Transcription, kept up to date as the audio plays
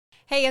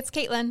Hey, it's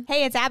Caitlin.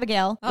 Hey, it's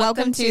Abigail.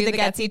 Welcome to The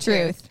Gutsy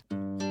Truth.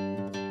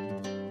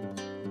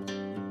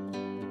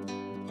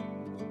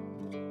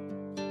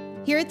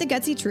 Here at The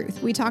Gutsy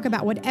Truth, we talk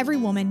about what every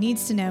woman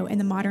needs to know in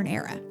the modern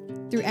era.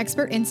 Through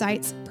expert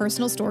insights,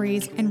 personal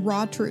stories, and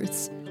raw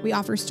truths, we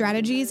offer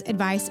strategies,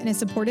 advice, and a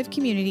supportive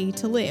community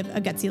to live a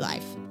gutsy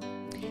life.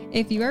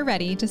 If you are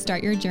ready to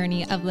start your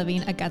journey of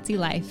living a gutsy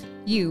life,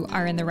 you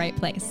are in the right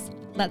place.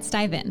 Let's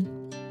dive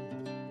in.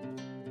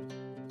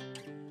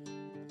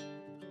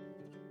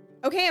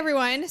 Okay,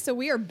 everyone. So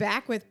we are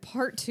back with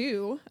part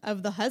 2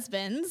 of The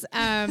Husbands.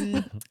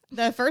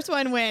 The first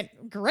one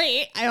went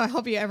great. I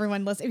hope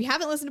everyone listen. If you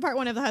haven't listened to part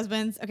 1 of The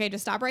Husbands, okay,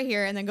 just stop right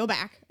here and then go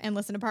back and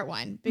listen to part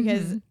 1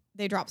 because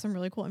they dropped some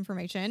really cool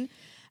information.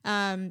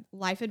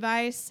 Life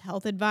advice,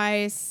 health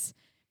advice,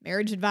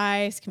 marriage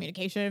advice,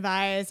 communication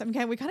advice. I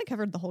mean, we kind of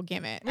covered the whole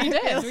gamut. We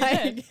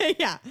did.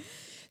 Yeah.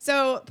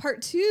 So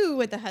part 2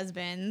 with The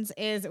Husbands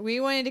is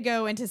we wanted to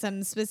go into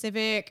some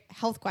specific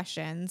health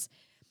questions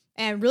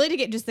and really to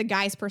get just the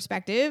guy's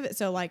perspective.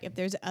 So like if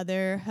there's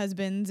other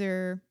husbands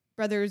or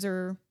brothers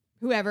or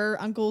whoever,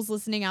 uncles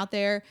listening out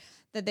there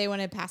that they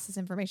want to pass this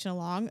information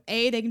along,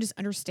 A, they can just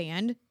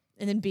understand,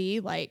 and then B,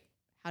 like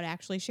how to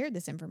actually share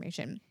this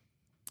information.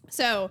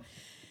 So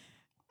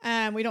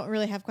we don't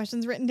really have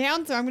questions written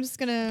down, so I'm just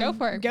going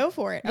to go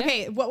for it. Yeah.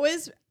 Okay.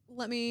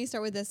 Let me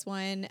start with this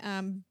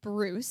one.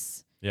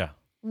 Bruce. Yeah.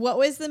 What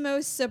was the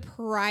most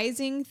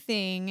surprising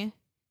thing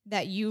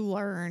that you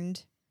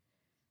learned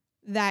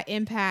that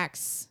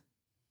impacts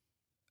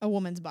a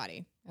woman's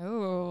body?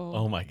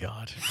 Oh my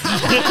God.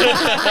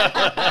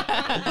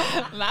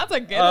 That's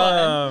a good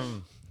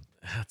one.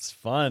 That's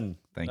fun.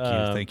 Thank you.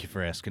 Thank you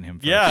for asking him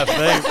first. Yeah,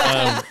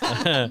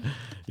 thanks.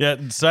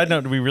 Yeah, side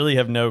note, we really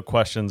have no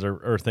questions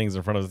or things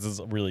in front of us. This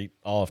is really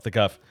all off the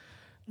cuff.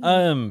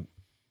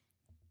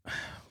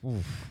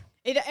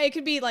 It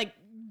could be like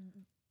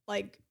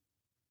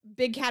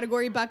big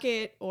category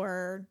bucket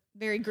or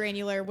very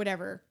granular,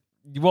 whatever.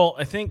 Well,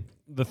 I think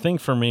the thing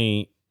for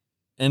me,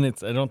 and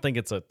I don't think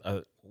it's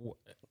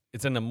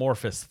it's an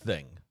amorphous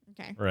thing.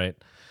 Okay. Right.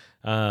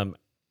 And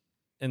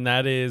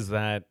that is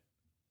that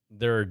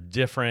there are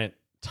different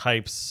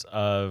types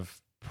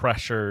of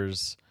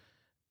pressures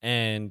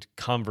and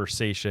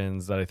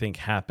conversations that I think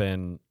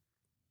happen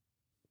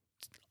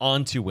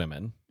onto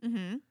women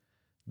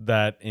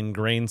that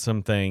ingrain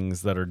some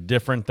things that are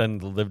different than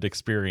the lived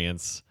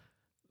experience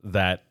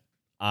that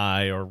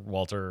I or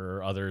Walter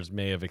or others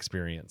may have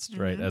experienced,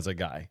 right, as a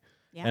guy.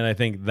 Yeah. And I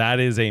think that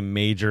is a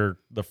major,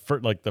 if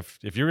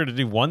you're going to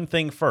do one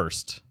thing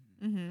first,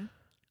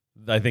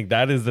 I think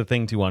that is the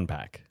thing to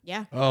unpack.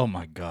 Yeah. Oh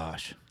my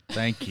gosh.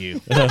 Thank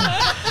you.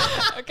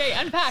 Okay,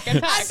 unpack.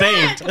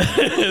 Saved.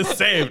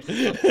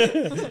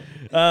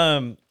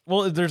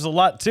 Well, there's a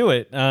lot to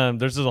it.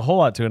 There's just a whole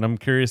lot to it. I'm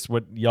curious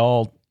what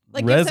y'all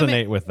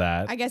resonate with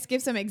that. I guess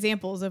give some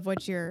examples of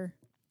what you're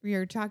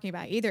talking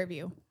about, either of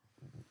you.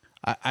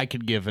 I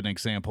could give an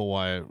example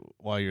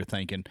while you're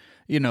thinking.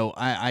 You know,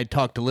 I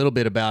talked a little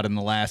bit about in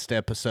the last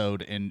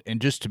episode, and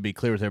just to be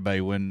clear with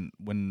everybody, when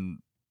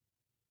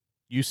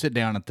you sit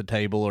down at the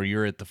table or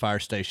you're at the fire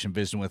station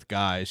visiting with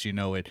guys, you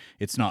know,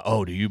 it's not,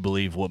 oh, do you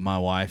believe what my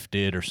wife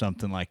did or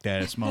something like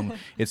that. It's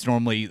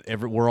normally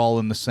we're all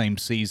in the same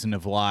season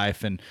of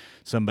life, and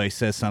somebody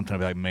says something, I'll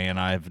be like, man,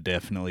 I've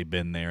definitely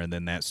been there, and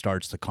then that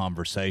starts the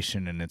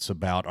conversation, and it's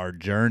about our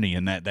journey,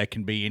 and that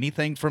can be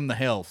anything from the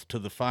health to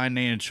the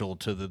financial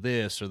to the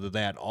this or the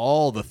that,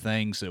 all the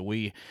things that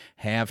we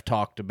have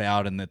talked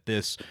about and that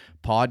this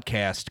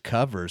podcast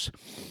covers,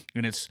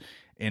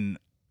 and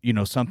you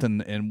know,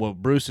 something, and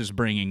what Bruce is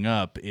bringing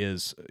up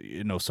is,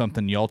 you know,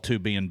 something y'all two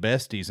being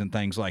besties and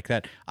things like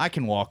that. I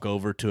can walk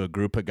over to a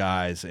group of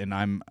guys, and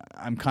I'm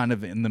kind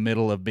of in the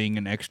middle of being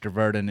an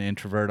extrovert and an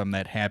introvert. I'm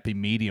that happy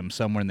medium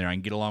somewhere in there. I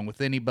can get along with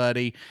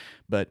anybody,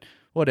 but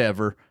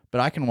whatever. But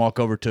I can walk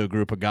over to a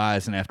group of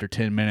guys, and after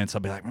 10 minutes,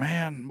 I'll be like,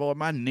 man, boy,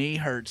 my knee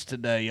hurts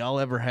today.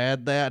 Y'all ever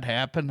had that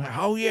happen?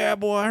 Oh, yeah,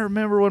 boy, I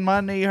remember when my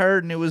knee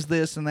hurt, and it was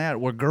this and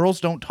that. Where girls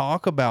don't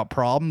talk about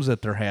problems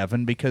that they're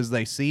having because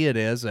they see it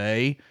as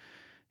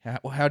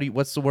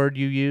what's the word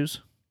you use?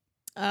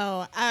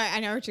 Oh, I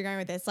know what you're going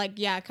with this. Like,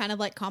 yeah, kind of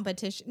like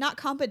competition. Not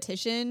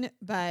competition,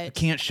 but...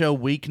 Can't show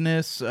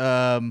weakness.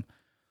 Let's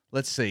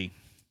see.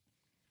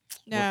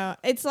 No,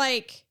 it's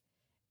like...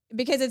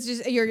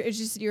 Because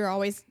you're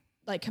always...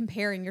 like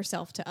comparing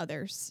yourself to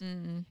others.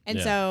 And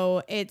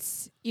so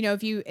it's, you know,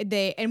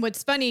 and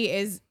what's funny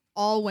is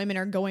all women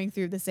are going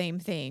through the same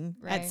thing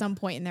at some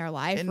point in their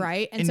life.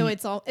 Right. And so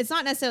it's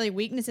not necessarily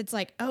weakness. It's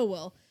like, oh,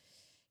 well,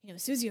 you know,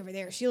 Susie over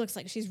there, she looks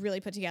like she's really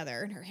put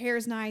together and her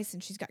hair's nice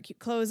and she's got cute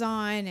clothes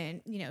on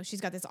and, you know,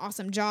 she's got this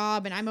awesome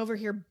job and I'm over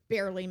here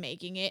barely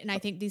making it. And I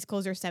think these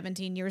clothes are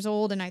 17 years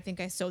old and I think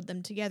I sewed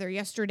them together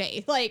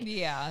yesterday. Like,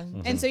 Yeah.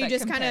 and so you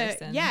just kind of,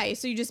 comparison.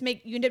 so you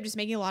end up just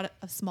making a lot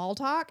of small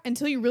talk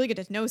until you really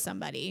get to know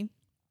somebody.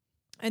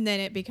 And then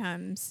it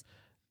becomes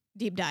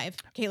deep dive.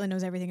 Caitlin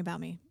knows everything about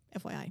me,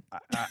 FYI.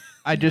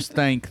 I just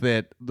think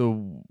that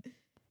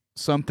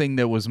something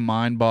that was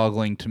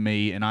mind-boggling to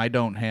me, and I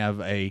don't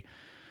have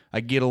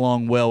get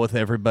along well with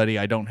everybody.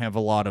 I don't have a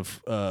lot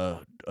of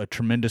a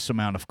tremendous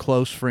amount of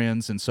close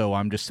friends, and so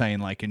I'm just saying,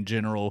 like, in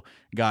general,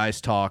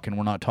 guys talk, and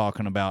we're not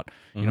talking about,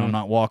 you know, I'm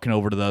not walking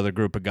over to the other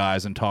group of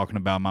guys and talking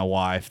about my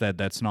wife.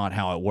 That's not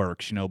how it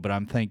works, you know. But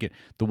I'm thinking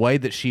the way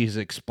that she's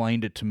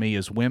explained it to me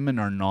is women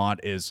are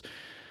not as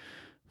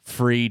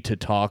free to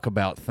talk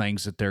about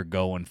things that they're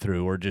going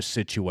through or just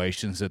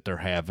situations that they're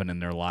having in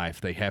their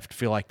life. They have to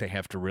feel like they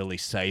have to really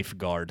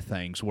safeguard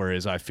things,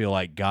 whereas I feel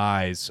like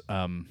guys,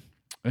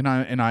 and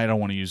I don't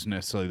want to use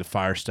necessarily the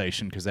fire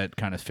station because that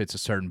kind of fits a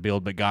certain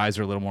build, but guys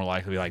are a little more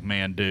likely to be like,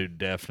 man, dude,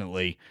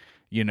 definitely,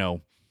 you know,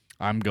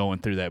 I'm going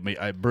through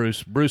that.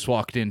 Bruce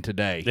walked in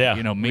today. Yeah,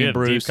 you know, we had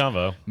a deep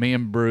convo. Me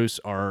and Bruce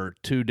are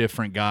two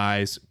different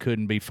guys.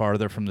 Couldn't be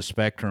farther from the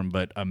spectrum,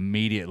 but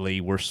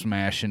immediately we're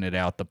smashing it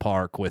out the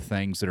park with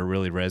things that are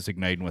really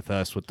resonating with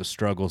us, with the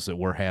struggles that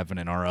we're having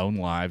in our own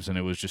lives. And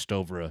it was just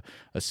over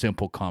a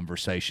simple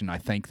conversation. I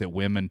think that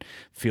women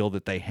feel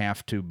that they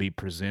have to be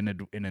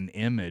presented in an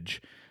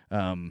image,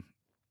 and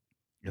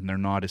they're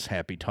not as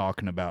happy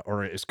talking about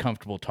or as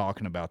comfortable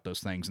talking about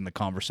those things in the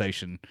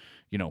conversation,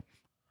 you know.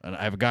 And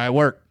I have a guy at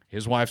work,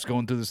 his wife's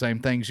going through the same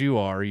things you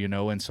are, you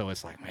know, and so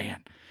it's like,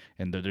 man,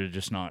 and they're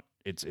just not,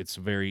 it's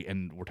very,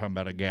 and we're talking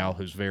about a gal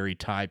who's very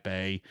type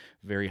A,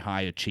 very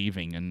high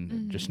achieving,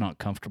 and just not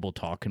comfortable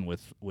talking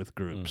with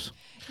groups.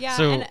 Yeah.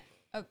 So-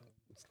 And,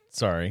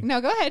 Sorry. no,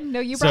 go ahead. No,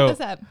 you brought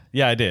this up.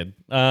 Yeah, I did.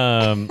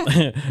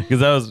 Because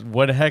that was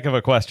what a heck of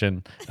a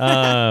question.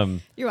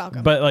 You're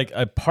welcome. But like,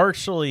 I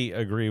partially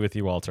agree with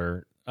you,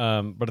 Walter.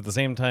 But at the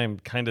same time,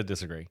 kind of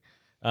disagree.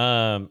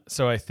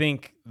 So I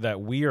think that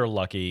we are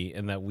lucky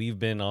in that we've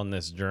been on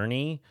this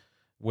journey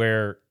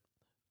where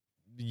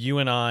you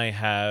and I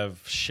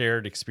have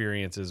shared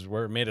experiences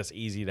where it made us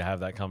easy to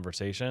have that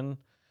conversation.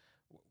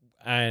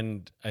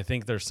 And I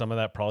think there's some of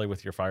that probably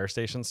with your fire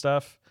station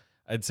stuff.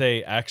 I'd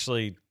say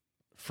actually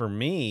for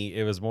me,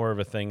 it was more of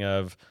a thing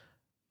of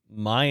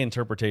my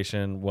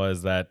interpretation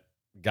was that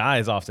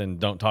guys often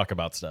don't talk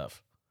about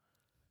stuff.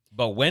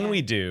 But when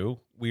we do,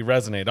 we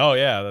resonate. Oh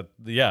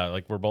yeah,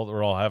 like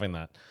we're all having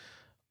that.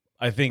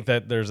 I think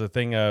that there's a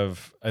thing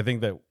of, I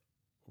think that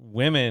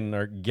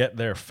women get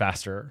there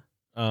faster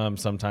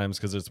sometimes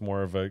because it's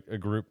more of a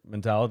group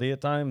mentality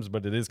at times,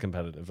 but it is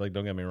competitive. Like,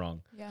 don't get me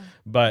wrong. Yeah.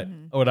 But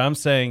what I'm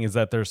saying is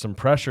that there's some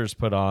pressures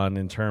put on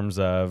in terms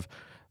of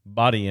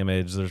body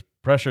image. There's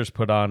pressures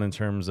put on in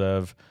terms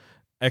of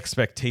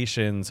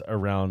expectations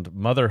around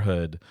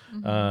motherhood,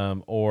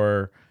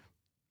 or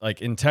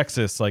like in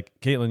Texas, like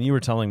Caitlin, you were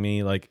telling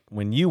me, like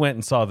when you went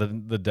and saw the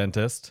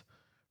dentist,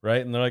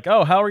 right? And they're like,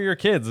 oh, how are your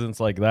kids? And it's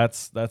like,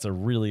 that's a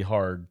really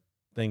hard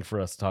thing for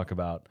us to talk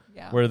about.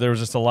 Yeah. Where there was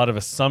just a lot of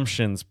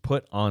assumptions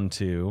put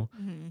onto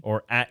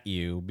or at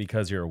you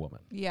because you're a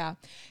woman. Yeah.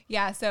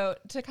 Yeah. So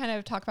to kind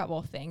of talk about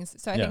both things.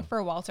 So I think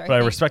for Walter,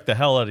 but I respect the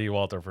hell out of you,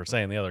 Walter, for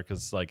saying the other,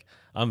 because like,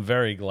 I'm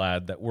very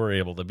glad that we're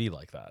able to be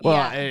like that. Well,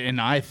 Yeah.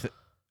 and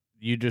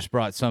you just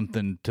brought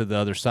something to the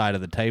other side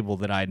of the table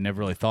that I had never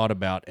really thought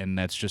about, and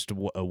that's just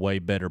a way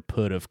better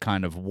put of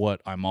kind of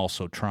what I'm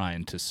also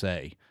trying to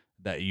say.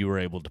 That you were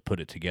able to put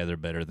it together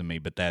better than me,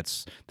 but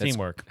that's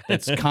teamwork.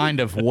 That's kind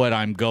of what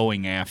I'm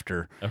going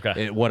after.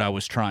 Okay. What I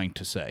was trying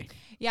to say.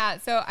 Yeah.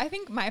 So I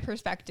think my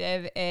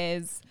perspective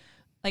is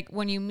like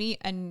when you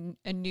meet a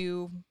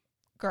new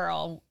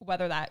girl,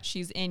 whether that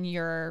she's in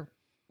your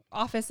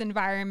office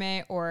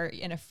environment or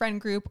in a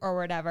friend group or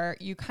whatever,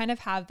 you kind of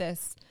have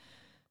this,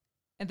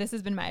 and this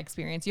has been my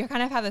experience, you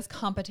kind of have this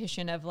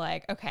competition of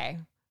like, okay,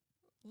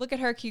 look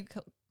at her cute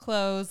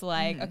clothes,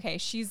 like, okay,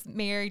 she's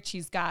married,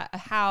 she's got a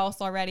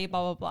house already,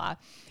 blah, blah, blah.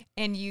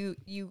 And you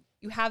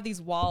have these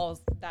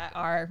walls that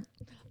are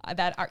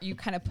you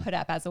kind of put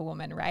up as a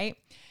woman, right?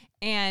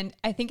 And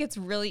I think it's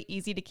really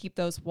easy to keep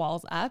those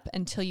walls up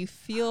until you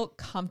feel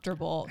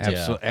comfortable.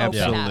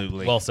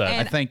 Absolutely. Well said.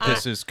 I think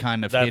this is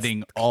kind of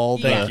hitting all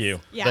the... Thank you.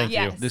 Yeah. Thank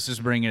you. This is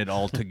bringing it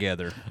all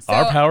together. So,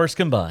 Our powers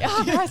combined. So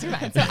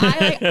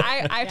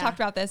I've talked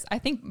about this, I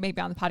think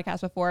maybe on the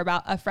podcast before,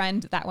 about a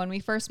friend that when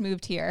we first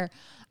moved here,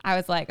 I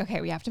was like,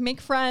 okay, we have to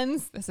make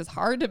friends. This is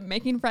hard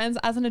making friends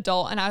as an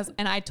adult.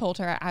 And I told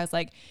her, I was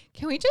like,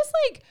 can we just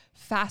like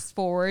fast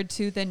forward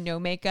to the no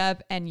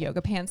makeup and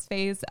yoga pants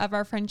phase of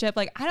our friendship?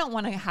 Like, I don't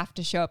want to have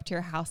to show up to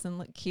your house and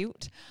look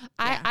cute.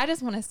 Yeah. I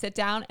just want to sit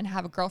down and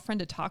have a girlfriend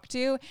to talk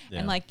to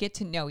and like get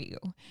to know you.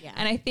 Yeah.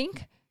 And I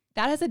think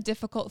that is a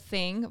difficult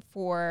thing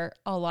for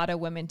a lot of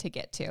women to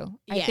get to.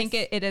 Yes. I think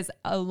it is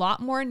a lot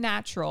more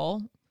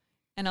natural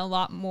and a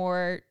lot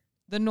more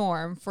the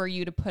norm for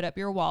you to put up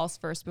your walls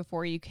first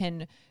before you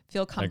can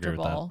feel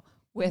comfortable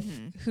with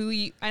who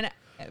you and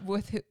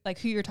with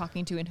who you're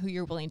talking to and who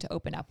you're willing to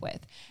open up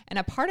with. And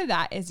a part of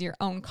that is your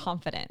own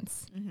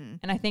confidence.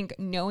 And I think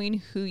knowing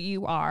who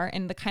you are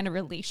and the kind of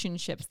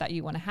relationships that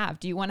you want to have.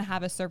 Do you want to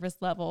have a surface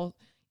level,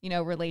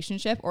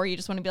 relationship, or you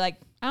just want to be like,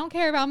 I don't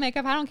care about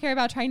makeup. I don't care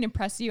about trying to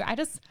impress you. I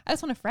just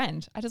want a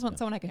friend. I just want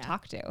someone I can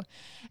talk to.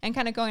 And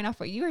kind of going off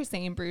what you were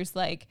saying, Bruce,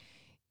 like,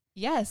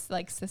 yes,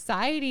 like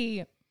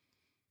society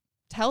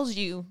tells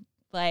you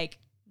like,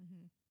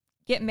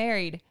 get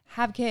married,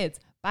 have kids,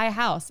 buy a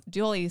house,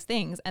 do all these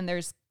things. And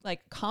there's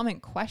like common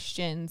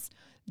questions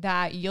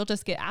that you'll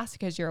just get asked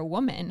because you're a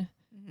woman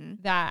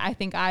that I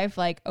think I've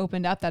like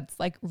opened up. That's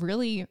like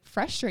really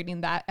frustrating.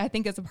 That I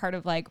think is a part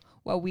of like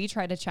what we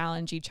try to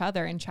challenge each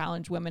other and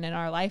challenge women in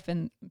our life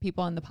and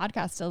people in the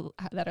podcast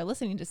that are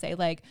listening to say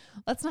like,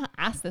 let's not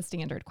ask the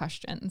standard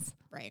questions.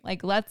 Right.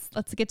 Like, let's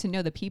get to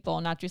know the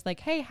people, not just like,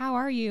 hey, how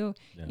are you?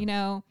 Yeah. You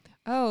know,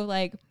 oh,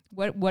 like,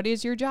 what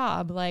is your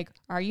job? Like,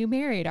 are you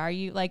married? Are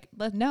you like,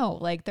 no,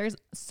 like there's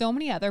so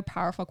many other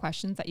powerful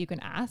questions that you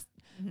can ask,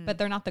 but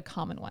they're not the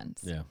common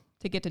ones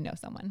to get to know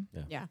someone.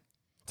 Yeah.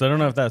 So I don't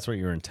know if that's what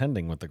you were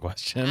intending with the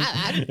question.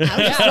 I was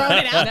just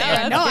throwing it out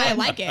there. No, I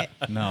like it.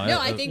 No,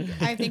 I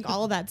think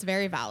all of that's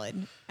very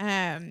valid.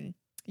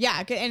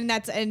 Yeah, and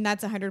that's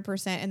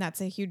 100%, and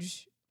that's a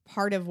huge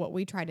part of what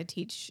we try to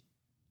teach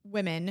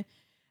women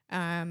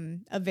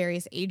of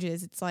various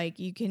ages. It's like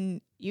you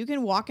can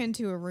walk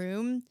into a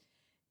room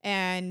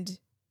and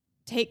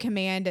take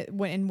command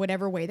in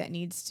whatever way that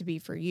needs to be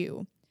for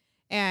you,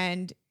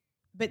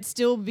 but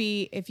still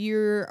be, if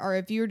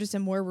you're just a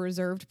more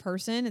reserved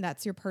person and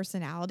that's your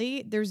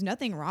personality, there's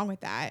nothing wrong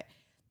with that.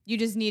 You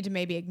just need to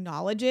maybe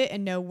acknowledge it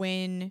and know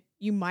when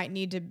you might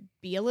need to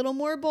be a little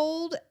more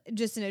bold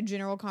just in a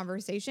general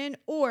conversation,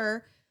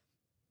 or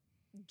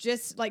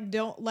just like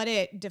don't let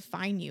it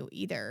define you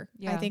either.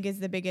 I think is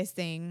the biggest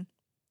thing,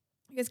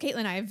 because Caitlin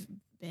and I have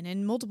been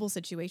in multiple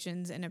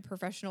situations in a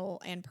professional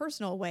and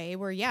personal way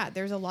where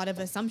there's a lot of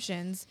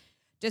assumptions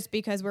just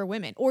because we're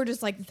women, or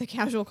just like the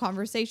casual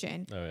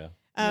conversation. Oh yeah.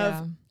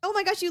 Oh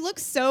my gosh, you look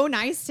so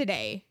nice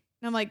today.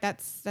 And I'm like,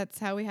 that's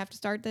how we have to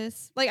start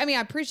this. Like, I mean,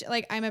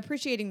 I'm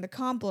appreciating the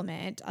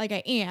compliment, like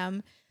I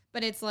am,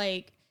 but it's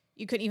like,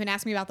 you couldn't even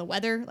ask me about the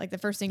weather. Like the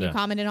first thing you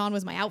commented on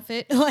was my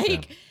outfit.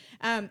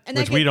 And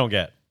which we don't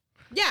get.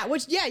 Yeah.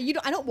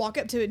 I don't walk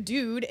up to a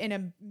dude in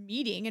a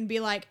meeting and be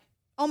like,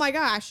 oh my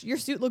gosh, your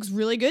suit looks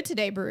really good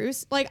today,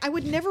 Bruce. Like I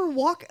would never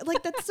walk,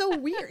 like that's so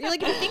weird.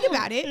 Like if you think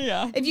about it,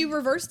 if you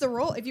reverse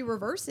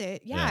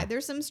it,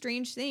 there's some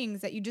strange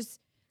things that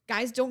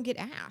guys don't get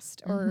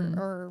asked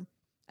or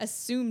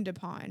assumed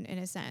upon in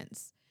a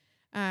sense.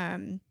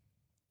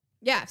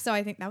 So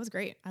I think that was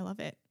great. I love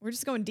it. We're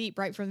just going deep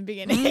right from the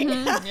beginning.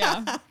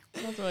 Yeah.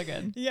 That's really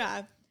good.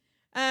 Yeah.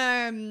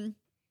 I don't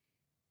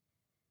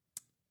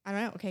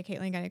know. Okay,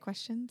 Caitlin, got any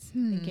questions?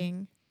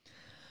 Thinking.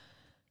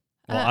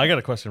 Well, I got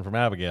a question from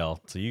Abigail.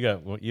 So you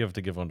have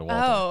to give one to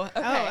Walter.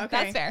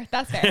 Okay.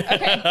 That's fair.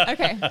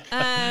 Okay.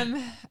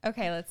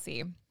 Okay, let's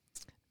see.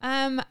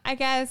 I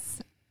guess,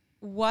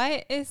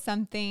 what is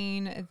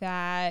something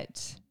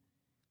that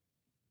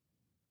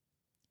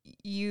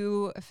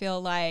you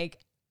feel like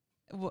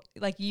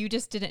you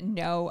just didn't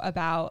know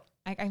about?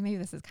 Maybe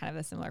this is kind of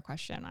a similar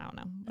question. I don't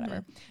know,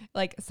 whatever.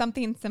 Like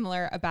something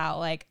similar about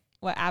like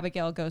what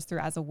Abigail goes through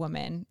as a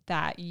woman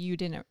that you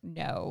didn't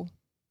know.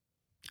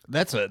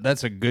 That's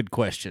a good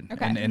question.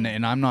 Okay.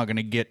 And I'm not going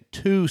to get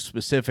too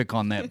specific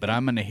on that, but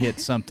I'm going to hit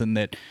something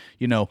that,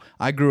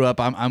 I grew up,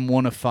 I'm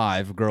one of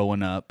 5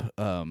 growing up,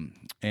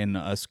 and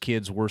us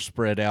kids were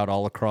spread out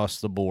all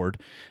across the board.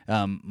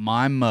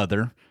 My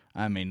mother,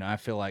 I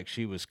feel like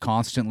she was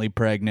constantly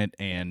pregnant,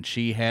 and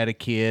she had a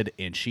kid,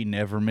 and she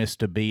never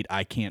missed a beat.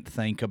 I can't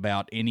think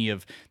about any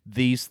of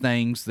these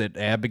things that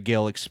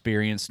Abigail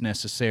experienced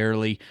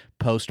necessarily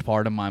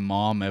postpartum, my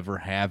mom ever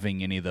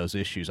having any of those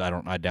issues.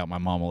 I doubt my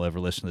mom will ever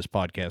listen to this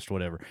podcast,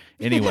 whatever.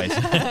 Anyways,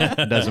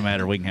 it doesn't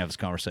matter. We can have this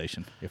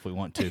conversation if we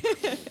want to.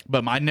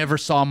 But I never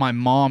saw my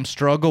mom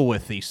struggle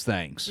with these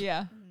things.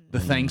 Yeah. The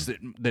things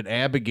that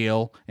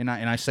Abigail, and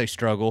I say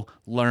struggle,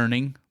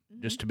 learning,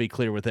 just to be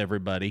clear with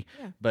everybody,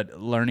 but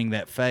learning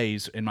that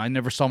phase, and I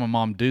never saw my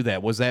mom do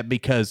that. Was that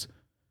because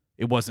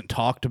it wasn't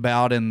talked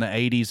about in the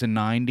 80s and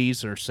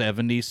 90s or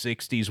 70s,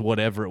 60s,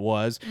 whatever it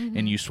was,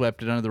 and you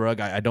swept it under the rug?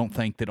 I don't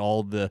think that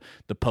all the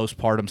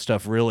postpartum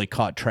stuff really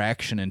caught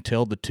traction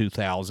until the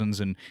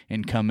 2000s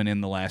and coming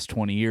in the last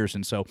 20 years.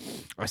 And so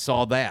I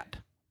saw that.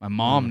 My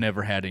mom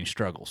never had any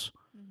struggles.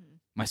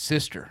 My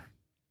sister,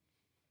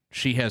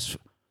 she has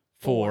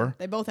 4.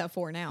 They both have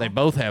 4 now.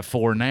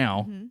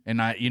 And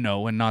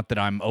and not that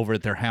I'm over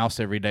at their house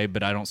every day,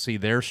 but I don't see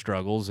their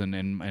struggles.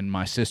 And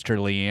my sister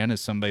Leanne is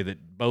somebody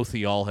that both of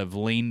y'all have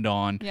leaned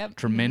on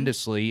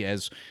tremendously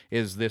as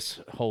this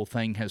whole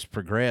thing has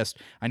progressed.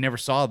 I never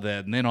saw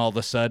that, and then all of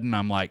a sudden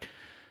I'm like,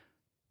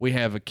 we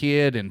have a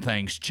kid and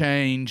things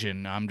change,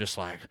 and I'm just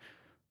like,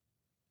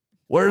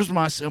 where's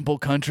my simple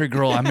country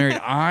girl I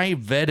married? I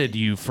vetted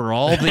you for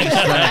all these things.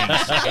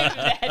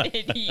 I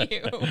vetted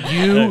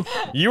you.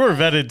 You were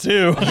vetted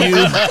too.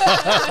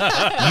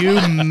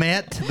 You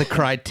met the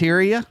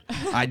criteria.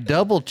 I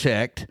double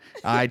checked.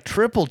 I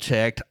triple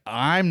checked.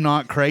 I'm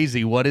not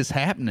crazy. What is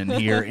happening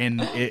here?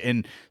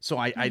 And so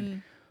I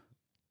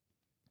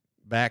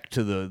back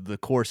to the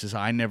courses.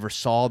 I never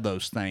saw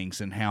those things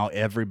and how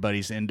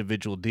everybody's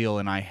individual deal.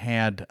 And I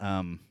had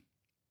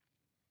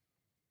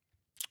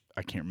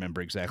I can't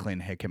remember exactly,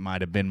 and heck, it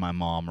might have been my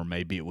mom or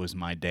maybe it was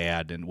my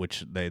dad, in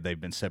which they've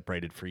been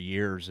separated for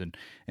years and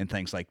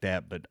things like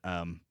that. But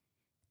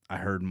I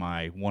heard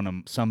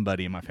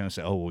somebody in my family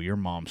say, "Oh, well, your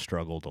mom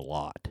struggled a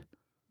lot."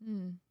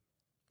 Mm.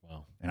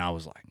 Wow. And I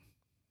was like,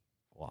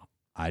 "Well,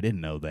 I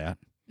didn't know that."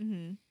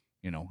 Mm-hmm.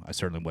 You know, I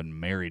certainly wasn't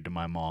married to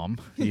my mom,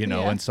 you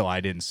know, Yeah. and so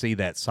I didn't see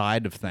that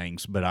side of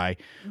things. But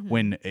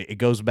when it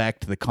goes back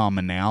to the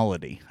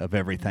commonality of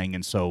everything,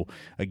 and so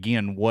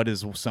again, what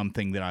is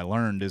something that I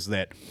learned is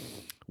that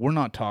we're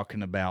not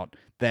talking about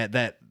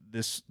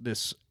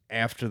this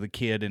after the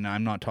kid, and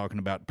I'm not talking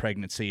about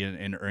pregnancy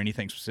and or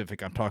anything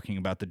specific. I'm talking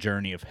about the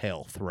journey of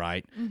health,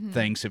 right?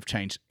 Things have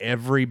changed.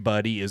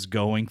 Everybody is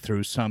going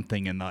through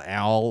something, and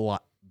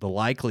the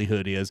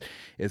likelihood is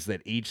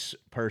that each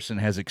person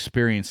has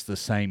experienced the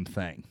same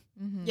thing.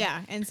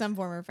 Yeah, in some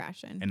form or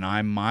fashion.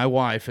 And my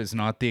wife is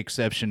not the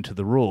exception to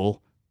the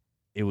rule.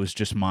 It was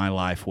just my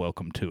life.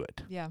 Welcome to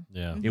it. Yeah.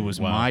 Yeah. It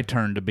was Wow. my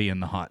turn to be in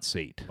the hot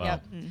seat. Wow.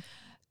 Yep.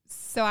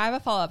 So I have a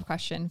follow-up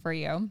question for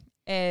you.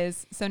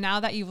 So now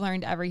that you've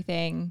learned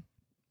everything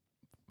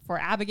for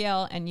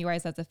Abigail and you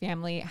guys as a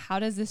family, how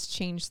does this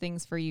change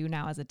things for you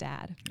now as a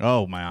dad?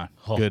 Oh my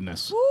Oh.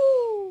 goodness.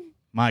 Woo!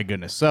 My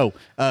goodness. So,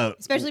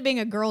 Especially being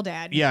a girl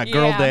dad. yeah,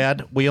 girl Yeah.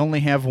 dad. We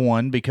only have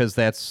one because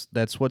that's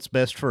what's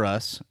best for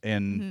us,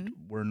 and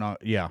we're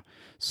not. Yeah.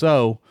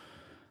 So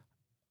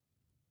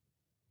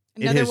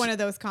Another has- one of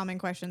those common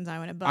questions I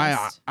want to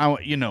bust. I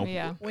you know,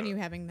 Yeah. when are you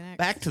having the next?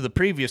 back to the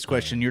previous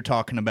question, you're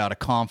talking about a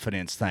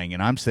confidence thing,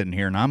 and I'm sitting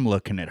here and I'm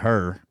looking at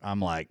her.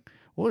 I'm like,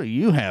 what do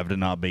you have to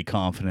not be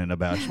confident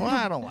about? She's, well,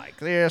 I don't like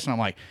this. And I'm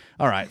like,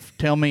 all right,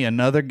 tell me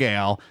another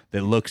gal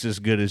that looks as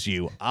good as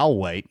you. I'll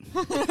wait. He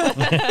says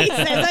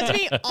that to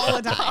me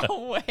all the time.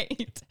 Oh,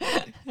 wait.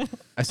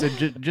 I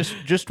said,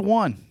 just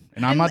one.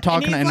 And I'm not And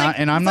talking, he's and like,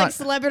 I'm it's not. like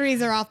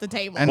celebrities are off the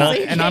table. And, So I,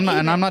 you and I'm can't not, and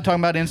even- I'm not talking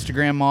about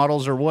Instagram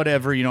models or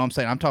whatever. You know what I'm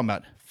saying? I'm talking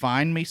about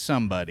find me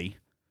somebody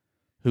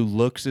who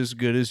looks as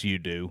good as you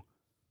do.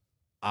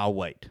 I'll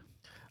wait.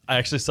 I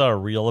actually saw a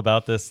reel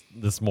about this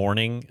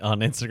morning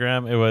on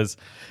Instagram. It was,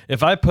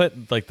 if I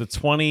put like the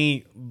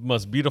 20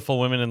 most beautiful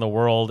women in the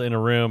world in a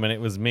room and it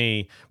was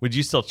me, would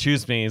you still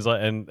choose me? He's like,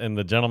 and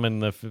the gentleman in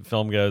the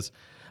film goes,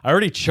 I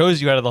already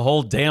chose you out of the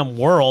whole damn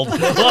world.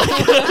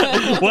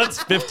 Like,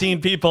 what's 15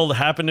 people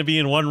happen to be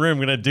in one room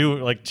going to do,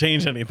 like,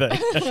 change anything?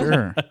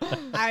 Sure.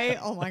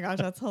 oh my gosh,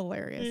 that's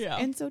hilarious. Yeah.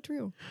 And so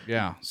true.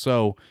 Yeah.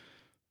 So,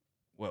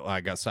 well,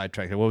 I got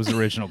sidetracked. What was the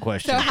original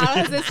question? So how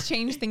does this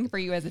change things for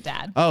you as a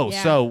dad? Oh,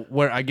 Yeah. so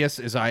what I guess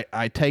is I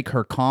take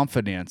her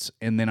confidence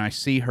and then I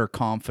see her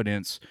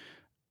confidence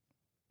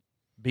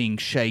being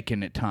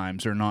shaken at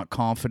times or not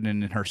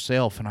confident in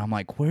herself. And I'm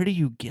like, where do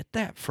you get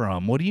that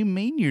from? What do you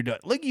mean you're doing?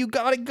 Look, you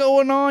got it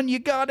going on. You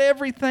got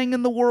everything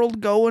in the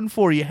world going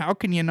for you. How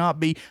can you not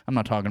be? I'm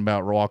not talking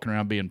about walking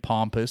around being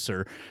pompous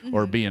or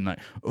being like,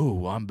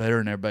 oh, I'm better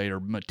than everybody or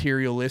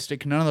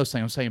materialistic. None of those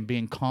things. I'm saying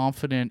being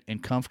confident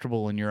and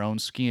comfortable in your own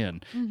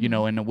skin, you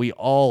know, and we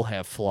all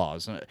have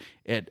flaws.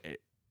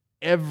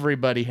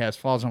 Everybody has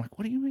flaws. I'm like,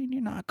 what do you mean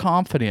you're not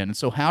confident? And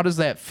so how does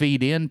that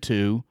feed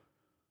into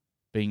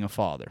being a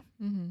father?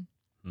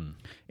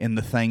 In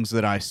the things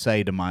that I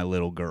say to my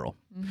little girl.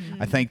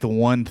 I think the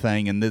one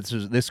thing, and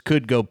this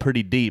could go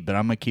pretty deep, but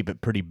I'm going to keep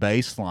it pretty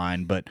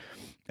baseline, but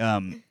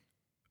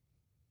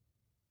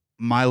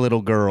my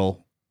little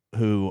girl,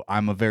 who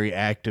I'm a very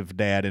active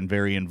dad and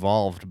very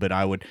involved, but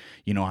I would,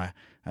 you know, I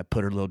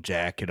put her little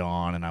jacket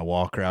on and I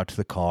walk her out to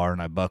the car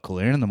and I buckle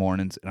her in the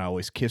mornings and I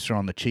always kiss her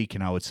on the cheek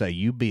and I would say,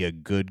 you be a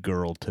good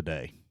girl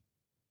today.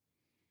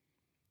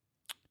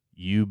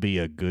 You be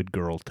a good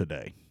girl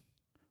today.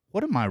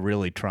 What am I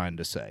really trying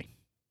to say?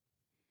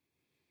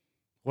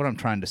 What I'm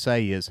trying to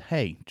say is,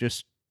 hey,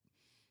 just,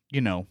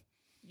 you know,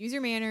 Use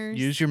your manners.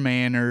 use your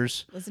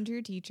manners, Listen to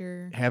your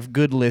teacher. have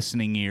good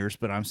listening ears,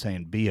 but I'm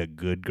saying be a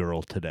good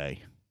girl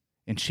today.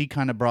 And she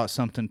kind of brought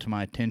something to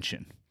my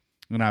attention.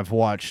 And I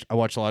watch a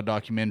lot of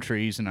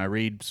documentaries and I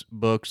read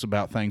books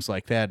about things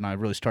like that, and I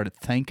really started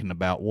thinking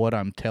about what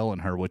I'm telling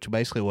her, which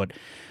basically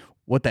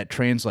what that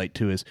translates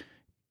to is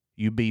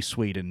you be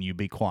sweet and you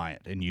be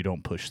quiet and you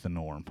don't push the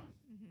norm.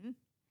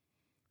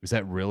 Is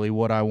that really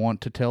what I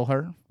want to tell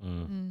her?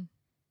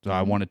 So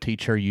I want to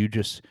teach her you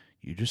just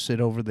sit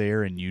over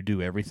there and you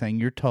do everything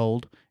you're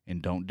told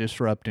and don't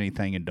disrupt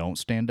anything and don't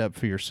stand up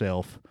for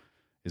yourself.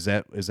 Is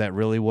that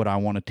really what I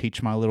want to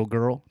teach my little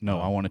girl? No,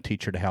 I want to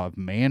teach her to have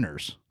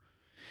manners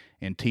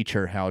and teach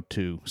her how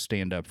to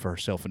stand up for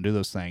herself and do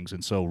those things.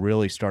 And so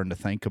really starting to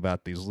think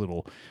about these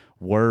little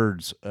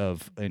words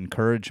of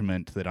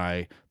encouragement that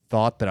I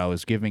thought that I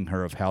was giving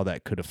her of how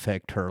that could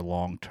affect her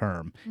long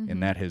term.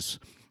 And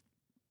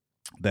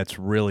that's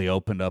really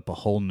opened up a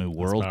whole new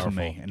world to me.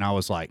 powerful. And I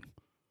was like,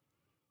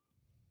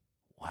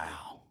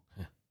 wow,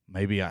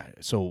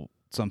 so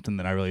something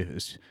that I really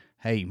is,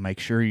 hey, make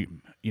sure you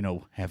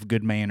have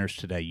good manners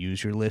today.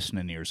 Use your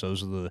listening ears.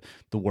 Those are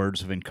the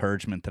words of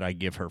encouragement that I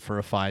give her for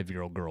a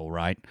 5-year-old girl,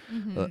 right?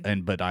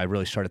 But I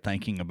really started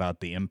thinking about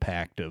the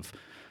impact of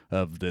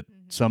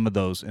some of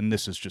those, and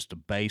this is just a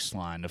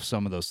baseline of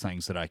some of those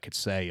things that I could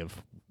say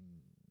of,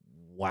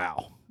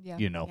 wow, Yeah.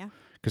 Yeah.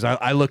 because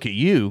I look at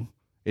you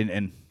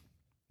and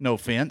no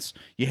offense,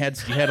 you had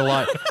a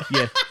lot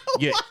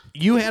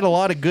you had a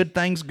lot of good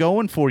things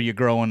going for you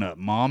growing up.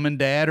 Mom and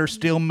dad are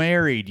still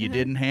married. You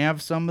didn't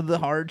have some of the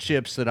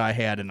hardships that I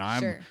had, and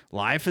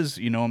life is,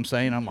 you know what I'm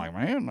saying? I'm like,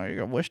 man,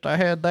 I wished I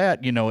had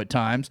that, you know, at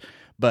times.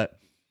 But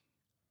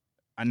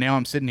now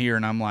I'm sitting here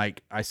and I'm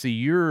like, I see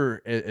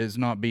you're as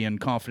not being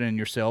confident in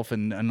yourself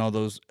and all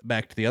those,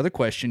 back to the other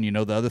question, you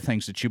know, the other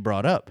things that you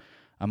brought up.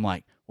 I'm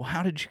like, well,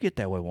 how did you get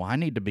that way? Well, I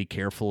need to be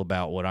careful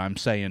about what I'm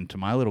saying to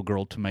my little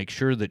girl to make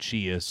sure that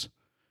she is,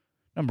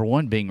 number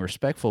one, being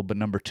respectful, but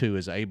number two,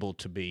 is able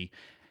to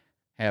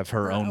have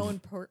her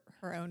own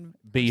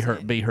be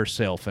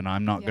herself. And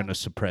I'm not going to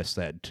suppress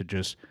that to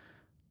just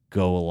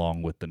go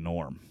along with the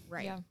norm.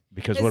 Right. Yeah.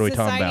 Because what are we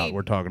talking about?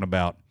 We're talking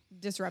about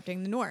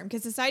disrupting the norm,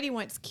 because society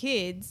wants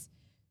kids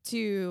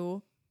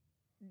to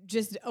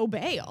just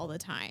obey all the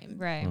time,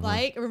 right?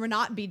 Like, or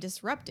not be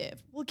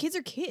disruptive. Well, kids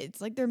are kids.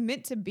 Like, they're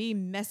meant to be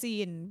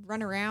messy and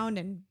run around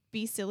and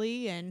be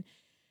silly, and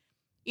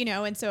you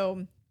know. And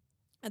so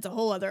that's a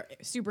whole other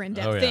super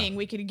in-depth thing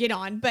we could get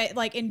on. But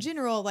like in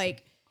general,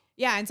 like,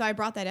 yeah. And so I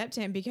brought that up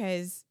to him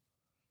because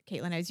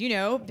Caitlin, as you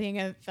know, being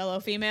a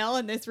fellow female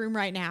in this room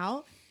right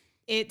now,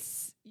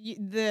 it's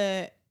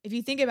if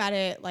you think about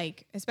it,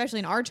 like, especially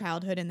in our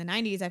childhood in the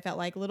 90s, I felt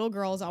like little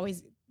girls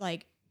always,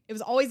 like, it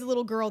was always the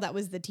little girl that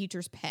was the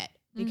teacher's pet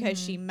because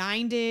she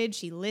minded,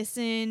 she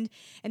listened,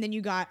 and then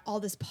you got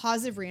all this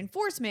positive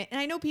reinforcement. And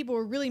I know people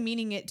were really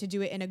meaning it to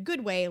do it in a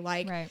good way.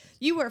 Like,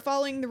 you were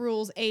following the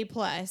rules A+,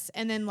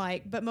 and then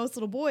like, but most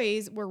little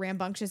boys were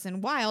rambunctious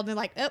and wild. And they're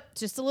like, oh,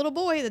 just a little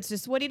boy. That's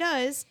just what he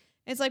does.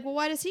 And it's like, well,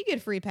 why does he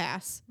get free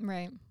pass?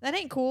 Right. That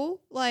ain't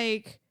cool.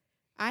 Like,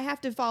 I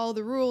have to follow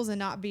the rules and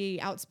not be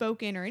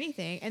outspoken or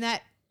anything. And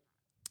that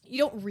you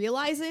don't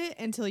realize it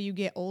until you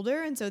get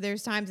older. And so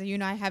there's times that you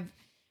and I have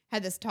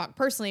had this talk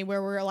personally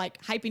where we're like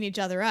hyping each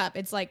other up.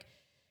 It's like,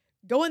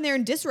 go in there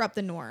and disrupt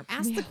the norm.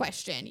 Ask the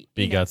question.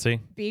 Be gutsy.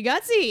 Be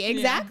gutsy.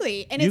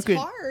 Exactly. And it's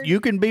hard. You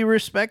can be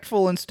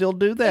respectful and still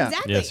do that.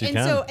 Exactly. Yes, you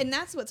can. And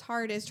that's what's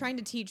hard, is trying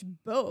to teach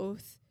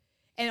both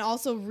and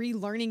also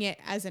relearning it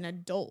as an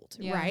adult,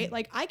 right?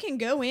 Like, I can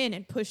go in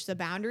and push the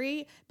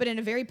boundary, but in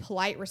a very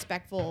polite,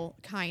 respectful,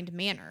 kind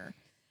manner.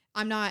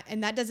 I'm not,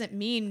 and that doesn't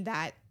mean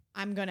that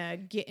I'm going to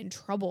get in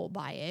trouble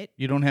by it.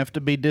 You don't have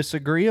to be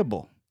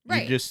disagreeable.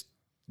 Right. You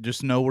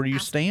just know where you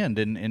stand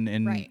and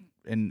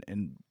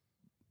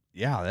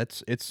yeah,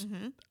 it's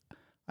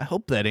I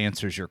hope that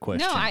answers your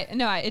question.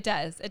 No, it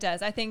does. It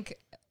does. I think.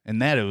 And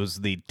that it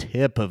was the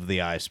tip of the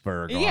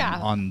iceberg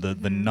on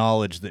the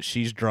knowledge that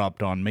she's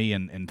dropped on me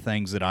and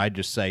things that I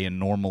just say in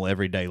normal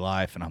everyday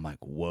life. And I'm like,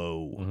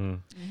 whoa.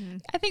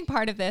 I think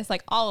part of this,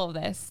 like all of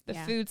this, the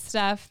food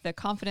stuff, the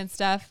confidence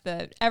stuff,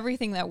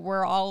 everything that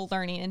we're all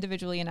learning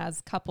individually and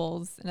as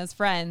couples and as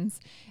friends,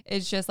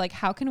 is just like,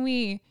 how can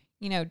we,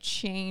 you know,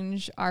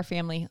 change our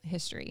family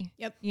history?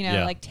 Yep. You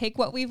know, like, take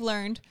what we've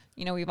learned.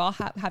 You know, we've all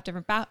have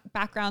different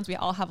backgrounds. We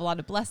all have a lot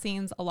of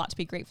blessings, a lot to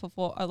be grateful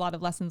for, a lot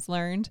of lessons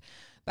learned.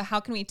 But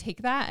how can we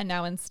take that and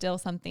now instill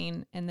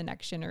something in the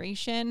next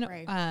generation?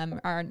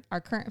 Right.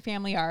 Our current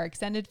family, our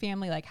extended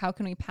family, like, how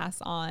can we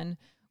pass on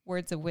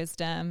words of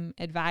wisdom,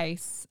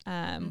 advice?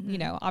 You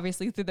know,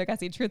 obviously through the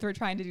Gutsy Truth, we're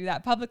trying to do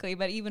that publicly,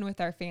 but even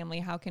with our family,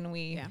 how can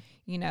we,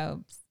 you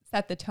know,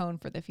 set the tone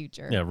for the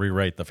future? Yeah,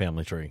 rewrite the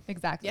family tree.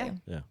 Exactly.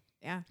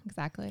 Yeah.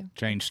 Exactly.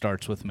 Change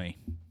starts with me.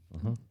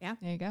 Yeah.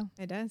 There you go.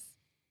 It does.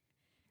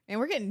 And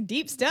we're getting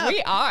deep stuff.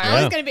 We are.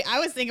 I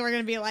was thinking we're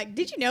gonna be like,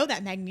 did you know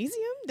that magnesium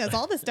does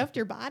all this stuff to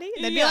your body?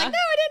 And they'd be like, no,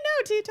 I didn't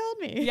know till you told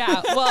me.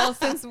 Yeah. Well,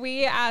 since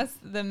we asked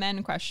the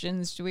men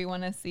questions, do we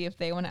want to see if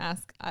they want to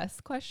ask us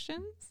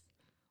questions?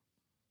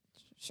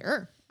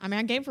 Sure. I mean,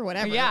 I'm game for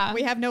whatever. Yeah.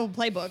 We have no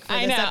playbook for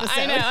this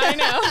episode. I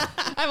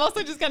know. I'm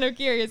also just kind of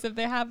curious if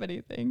they have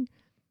anything.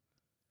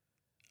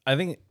 I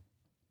think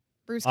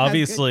Bruce has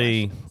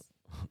good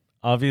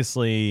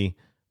obviously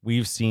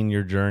we've seen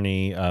your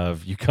journey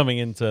of you coming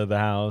into the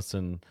house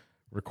and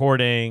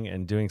recording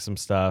and doing some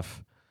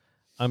stuff.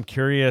 I'm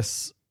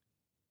curious,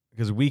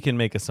 because we can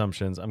make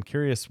assumptions. I'm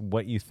curious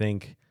what you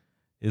think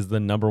is the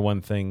number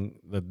one thing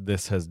that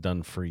this has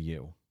done for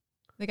you.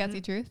 The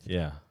Gutsy Truth?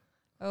 Yeah.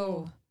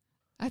 Oh,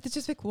 I have to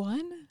just pick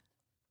one?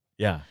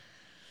 Yeah.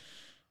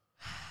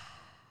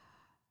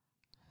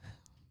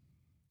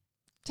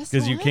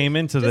 Because you came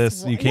into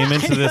this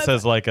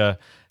as like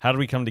how do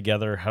we come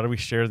together? How do we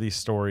share these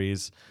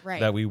stories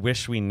that we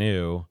wish we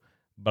knew?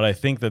 But I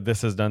think that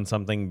this has done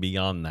something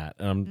beyond that.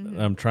 And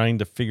I'm trying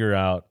to figure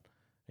out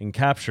and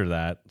capture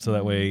that so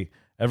that way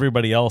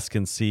everybody else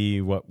can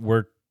see what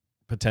we're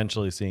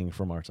potentially seeing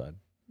from our side.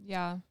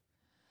 Yeah.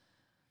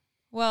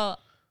 Well,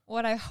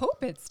 what I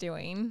hope it's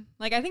doing,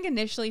 like, I think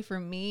initially for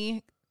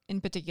me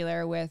in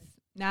particular with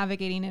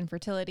navigating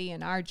infertility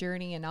and our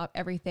journey and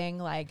everything,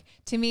 like,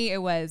 to me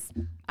it was,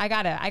 I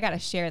gotta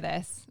share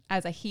this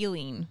as a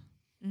healing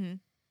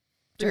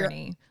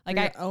journey, like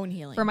for your own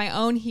healing, for my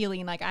own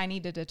healing. Like, I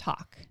needed to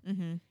talk.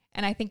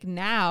 And I think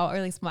now, or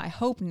at least my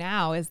hope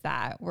now, is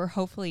that we're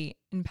hopefully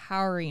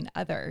empowering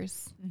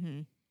others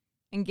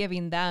and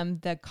giving them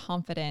the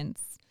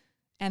confidence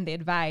and the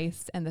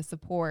advice and the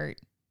support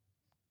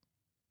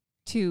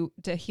to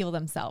heal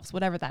themselves,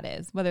 whatever that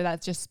is, whether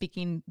that's just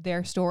speaking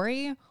their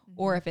story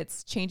or if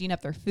it's changing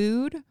up their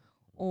food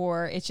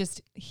or it's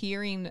just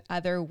hearing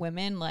other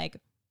women like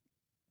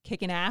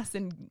kicking ass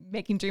and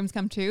making dreams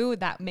come true,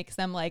 that makes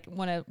them like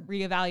want to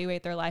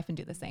reevaluate their life and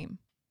do the same.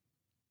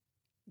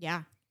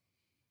 Yeah.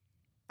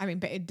 I mean,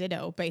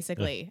 ditto,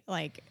 basically.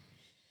 Like,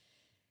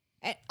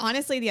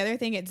 honestly, the other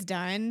thing it's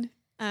done,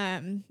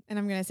 and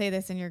I'm going to say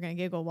this and you're going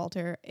to giggle,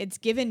 Walter, it's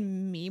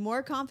given me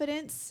more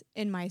confidence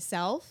in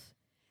myself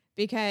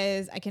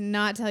because I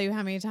cannot tell you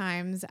how many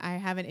times I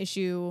have an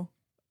issue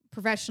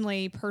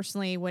professionally,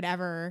 personally,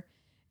 whatever.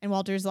 And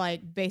Walter's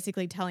like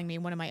basically telling me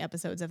one of my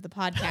episodes of the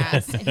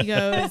podcast. And he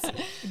goes,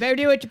 "You better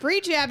do what you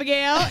preach,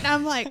 Abigail." And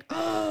I'm like,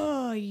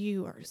 "Oh,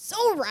 you are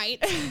so right."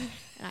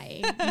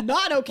 And I'm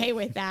not okay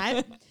with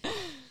that.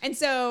 And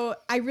so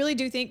I really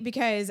do think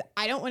because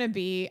I don't want to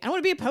be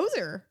a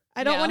poser.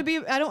 I don't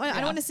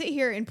want to sit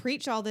here and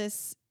preach all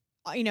this,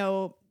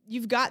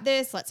 you've got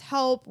this, let's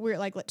help. We're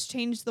like, let's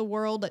change the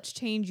world. Let's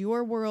change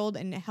your world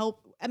and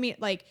help. I mean,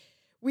 like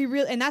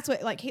and that's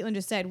what, like Caitlin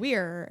just said,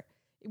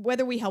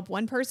 whether we help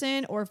one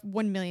person or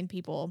 1 million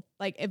people,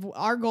 like if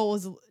our goal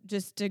is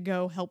just to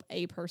go help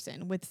a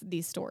person with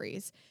these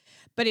stories,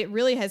 but it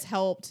really has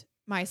helped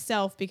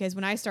myself because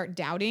when I start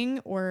doubting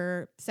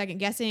or second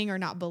guessing or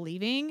not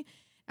believing,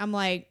 I'm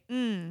like,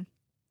 I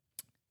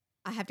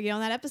have to get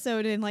on that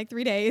episode in like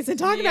 3 days and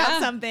talk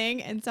about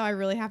something. And so I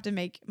really have to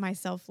make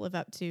myself live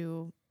up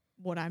to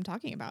what I'm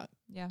talking about.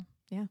 Yeah.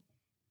 Yeah.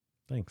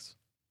 Thanks.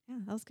 Yeah,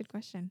 that was a good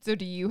question. So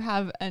do you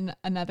have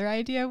another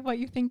idea of what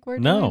you think we're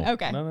No. doing?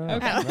 Okay. No.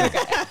 Okay.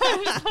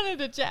 I just wanted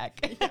to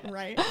check.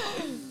 Right.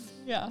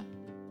 Yeah.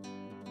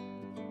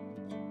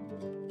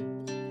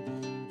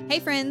 Hey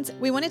friends,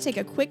 we want to take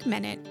a quick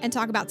minute and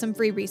talk about some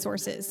free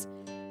resources.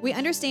 We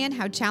understand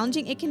how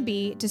challenging it can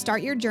be to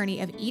start your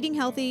journey of eating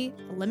healthy,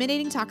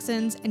 eliminating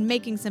toxins, and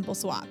making simple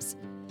swaps.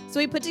 So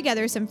we put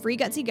together some free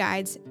Gutsy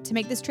guides to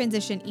make this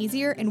transition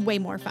easier and way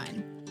more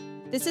fun.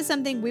 This is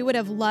something we would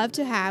have loved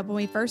to have when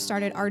we first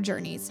started our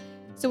journeys,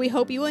 so we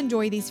hope you will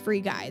enjoy these free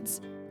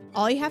guides.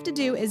 All you have to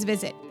do is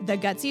visit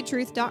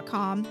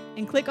thegutsytruth.com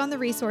and click on the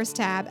resource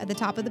tab at the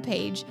top of the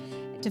page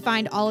to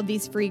find all of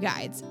these free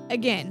guides.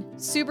 Again,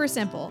 super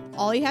simple.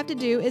 All you have to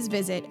do is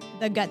visit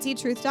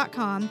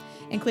thegutsytruth.com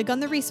and click on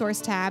the resource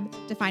tab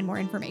to find more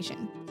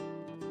information.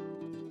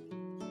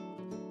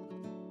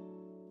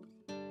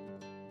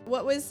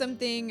 What was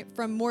something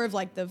from more of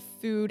like the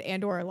food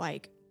and or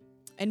like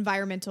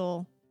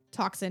environmental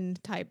toxin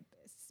type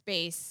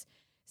space,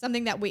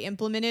 something that we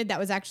implemented that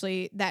was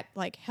actually that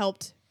like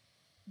helped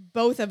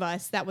both of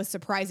us that was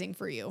surprising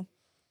for you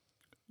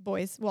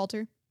boys?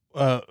 Walter?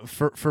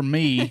 For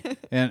me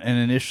and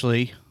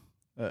initially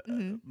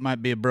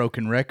might be a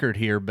broken record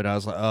here, but I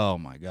was like, oh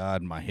my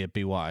God, my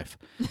hippie wife,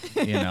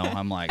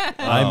 I'm like,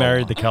 I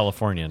married the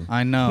Californian.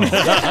 I know.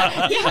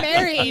 You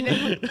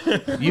married.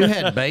 You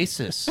had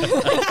basis.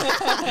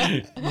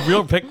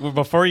 Real pick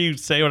before you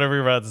say whatever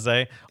you're about to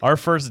say. Our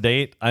first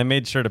date, I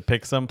made sure to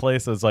pick some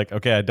place that's like,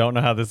 okay, I don't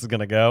know how this is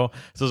gonna go.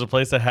 So there's a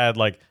place that had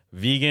like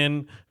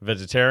vegan,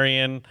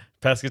 vegetarian,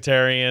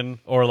 pescatarian,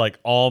 or like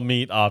all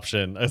meat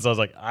option. And so I was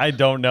like, I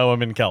don't know.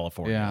 I'm in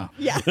California.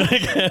 Yeah.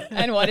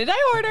 And what did I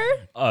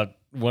order?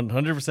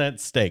 100%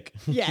 steak.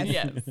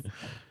 Yes.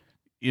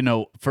 Yes.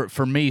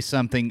 For me,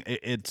 something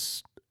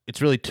it's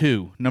really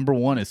two. Number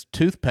one is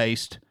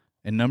toothpaste,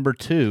 and number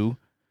two,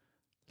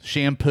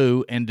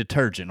 shampoo and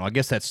detergent. Well, I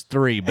guess that's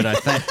three, but I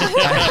think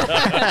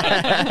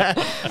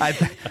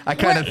I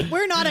kind of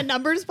we're not a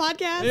numbers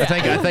podcast.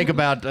 I think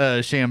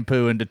about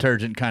shampoo and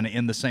detergent kind of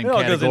in the same It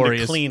all goes category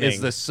into as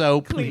cleaning. the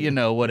soap,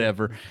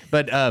 whatever.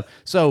 But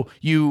so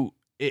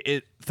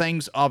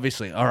things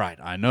obviously, all right,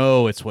 I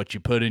know it's what you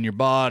put in your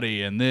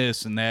body and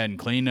this and that and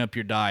clean up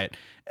your diet.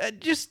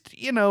 Just,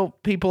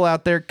 people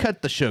out there,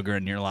 cut the sugar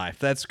in your life.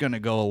 That's going to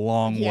go a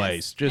long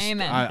ways. Just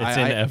Amen. It's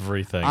in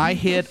everything. I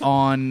hit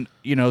on,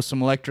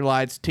 some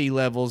electrolytes, T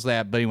levels,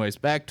 that. But anyways,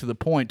 back to the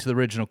point, to the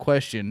original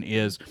question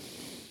is,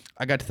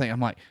 I got to think, I'm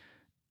like,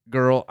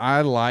 girl,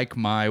 I like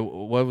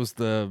what was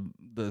the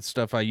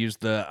stuff I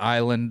used, the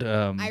Island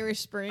Irish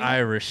Spring.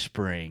 Irish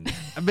Spring.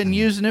 I've been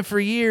using it for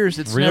years.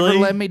 It's Really? never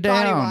let me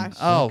Body down. wash.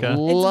 Oh, Okay.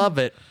 love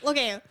it.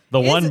 Okay. The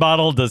one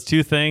bottle does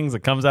two things. It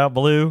comes out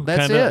blue.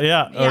 That's kinda, it.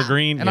 Yeah, Yeah. or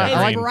green. And yeah, I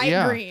It's green. bright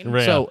yeah. green.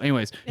 Right. So,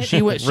 anyways, she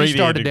started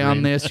Radiated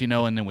down green. this,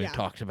 and then we Yeah.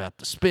 talked about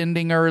the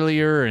spending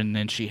earlier, and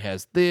then she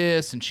has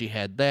this, and she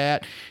had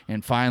that,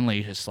 and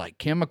finally it's like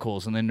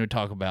chemicals, and then we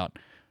talk about,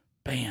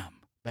 bam,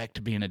 back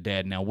to being a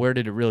dad. Now, where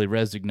did it really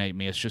resonate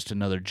me? It's just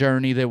another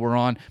journey that we're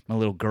on. My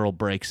little girl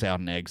breaks out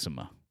in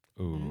eczema.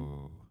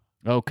 Ooh.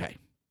 Okay.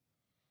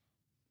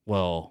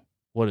 Well,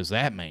 what does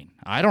that mean?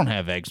 I don't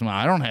have eczema.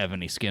 I don't have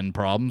any skin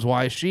problems.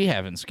 Why is she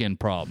having skin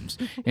problems?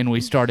 And we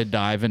started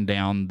diving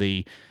down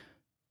the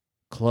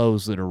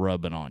clothes that are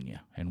rubbing on you,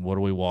 and what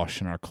are we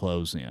washing our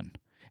clothes in?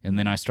 And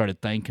then I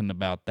started thinking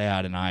about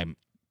that, and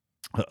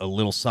a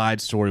little side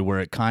story where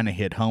it kind of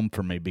hit home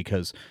for me,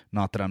 because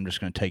not that I'm just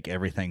going to take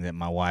everything that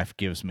my wife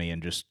gives me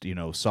and just,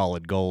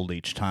 solid gold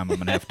each time. I'm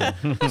going to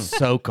have to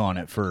soak on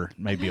it for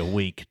maybe a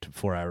week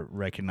before I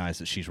recognize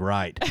that she's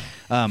right.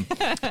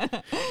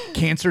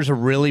 Cancer's a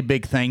really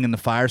big thing in the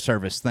fire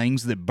service.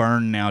 Things that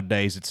burn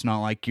nowadays, it's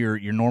not like your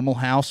normal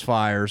house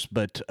fires,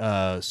 but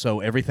so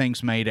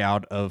everything's made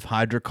out of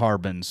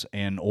hydrocarbons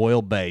and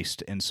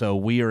oil-based, and so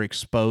we are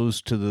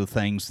exposed to the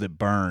things that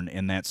burn,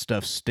 and that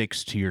stuff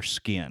sticks to your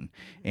skin.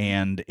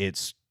 And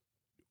it's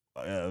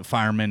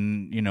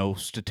firemen,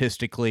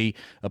 statistically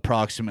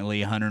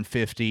approximately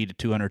 150 to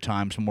 200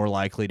 times more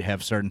likely to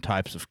have certain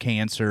types of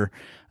cancer.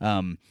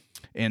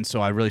 And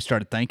so I really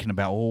started thinking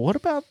about, well, what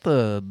about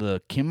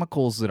the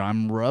chemicals that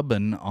I'm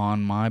rubbing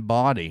on my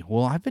body?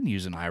 Well, I've been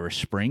using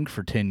Irish Spring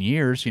for 10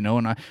 years,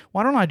 and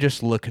why don't I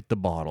just look at the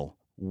bottle?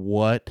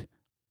 What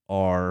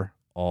are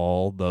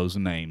all those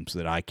names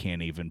that I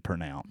can't even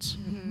pronounce?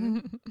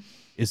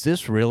 Is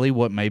this really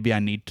what maybe I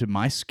need to?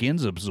 My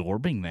skin's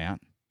absorbing that.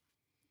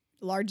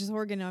 The largest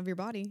organ of your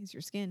body is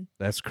your skin.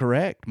 That's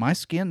correct. My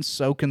skin's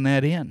soaking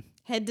that in.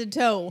 Head to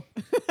toe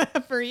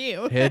for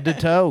you. Head to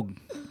toe.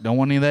 Don't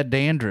want any of that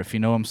dandruff, you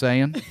know what I'm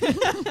saying?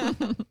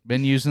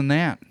 Been using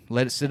that.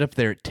 Let it sit up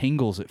there. It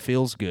tingles. It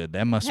feels good.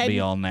 That must be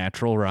all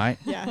natural, right?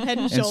 Yeah, head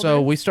and shoulders. And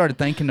so we started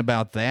thinking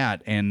about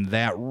that, and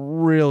that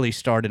really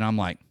started. I'm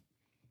like,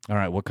 all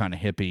right, what kind of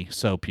hippie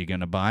soap you going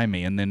to buy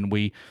me? And then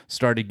we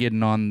started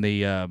getting on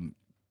the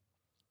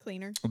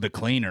cleaner. The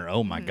cleaner.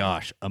 Oh, my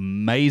gosh.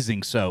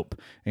 Amazing soap.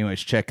 Anyways,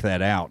 check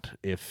that out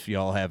if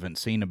y'all haven't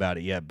seen about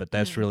it yet, but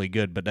that's really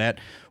good. But that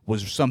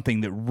was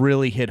something that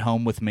really hit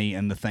home with me,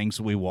 and the things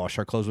that we wash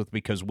our clothes with,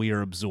 because we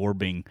are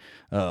absorbing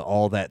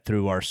all that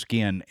through our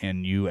skin,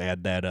 and you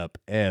add that up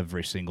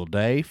every single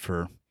day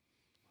for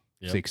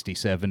 60,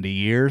 70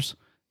 years.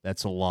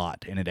 That's a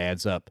lot, and it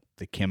adds up.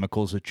 The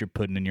chemicals that you're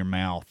putting in your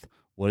mouth.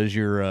 What does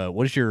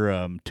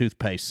your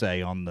toothpaste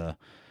say on the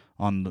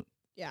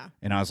Yeah.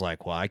 And I was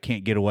like, well, I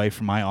can't get away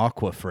from my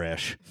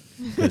Aquafresh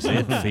because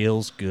it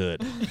feels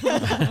good.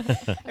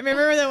 I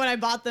remember that when I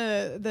bought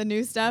the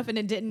new stuff and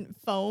it didn't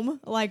foam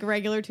like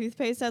regular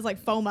toothpaste does, like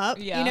foam up,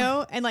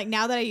 and like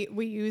now that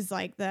we use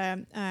like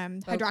the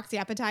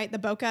hydroxyapatite, the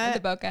Boca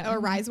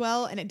or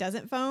Risewell, and it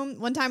doesn't foam.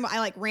 One time I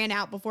like ran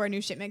out before a new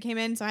shipment came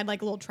in, so I had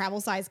like a little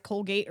travel size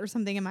Colgate or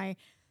something in my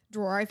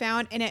drawer I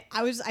found, and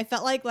I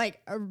felt like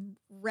a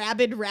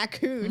rabid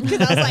raccoon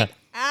because I was like,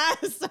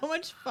 so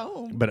much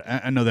foam. But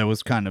I know that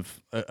was kind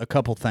of a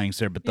couple things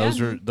there, but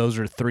those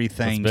are three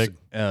things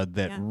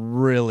that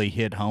really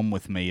hit home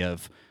with me.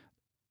 Of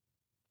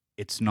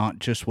it's not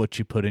just what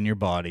you put in your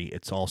body;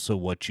 it's also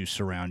what you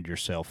surround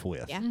yourself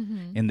with. Yeah.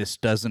 And this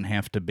doesn't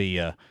have to be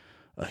a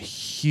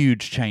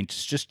huge change.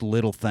 It's just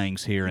little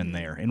things here and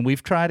there. And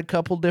we've tried a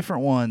couple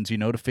different ones,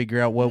 to figure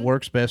out what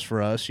works best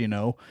for us,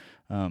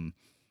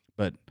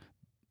 but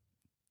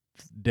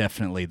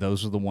definitely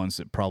those are the ones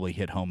that probably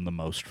hit home the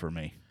most for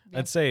me.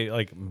 I'd say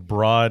like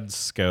broad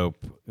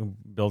scope,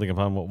 building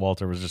upon what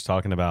Walter was just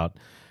talking about.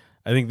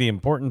 I think the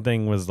important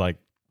thing was like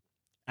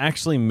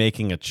actually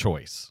making a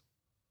choice.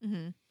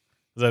 Because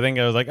I think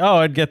I was like, oh,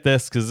 I'd get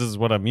this because this is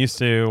what I'm used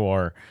to,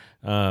 or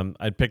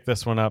I'd pick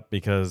this one up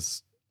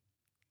because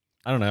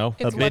I don't know,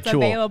 it's habitual.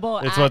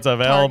 What's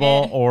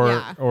available,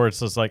 or it's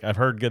just like I've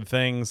heard good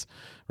things,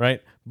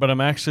 right? But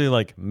I'm actually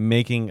like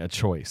making a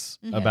choice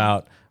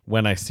about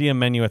when I see a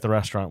menu at the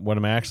restaurant, what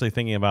am I actually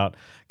thinking about?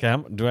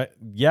 Okay,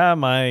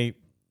 my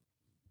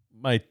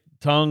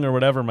tongue or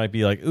whatever might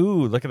be like,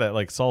 ooh, look at that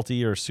like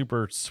salty or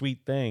super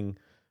sweet thing.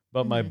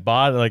 But my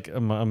body, like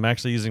I'm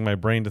actually using my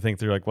brain to think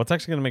through like what's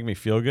actually going to make me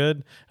feel good,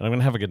 and I'm going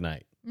to have a good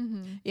night.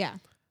 Yeah.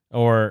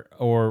 Or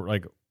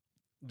like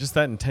just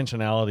that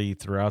intentionality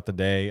throughout the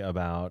day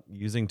about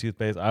using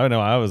toothpaste. I don't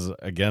know. I was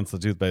against the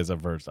toothpaste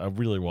at first. I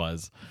really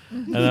was.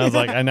 And I was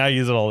like, I now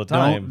use it all the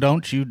time.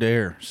 Don't you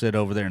dare sit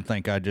over there and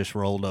think I just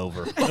rolled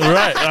over.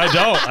 Right. I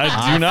don't.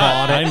 I do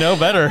not. I know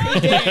better.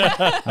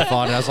 I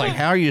thought it. I was like,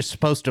 how are you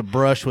supposed to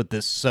brush with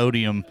this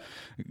sodium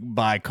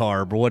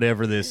bicarb or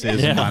whatever this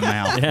is in my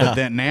mouth? Yeah. But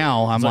then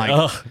now I'm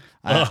like,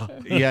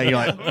 you're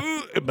like,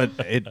 but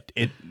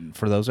it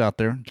for those out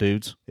there,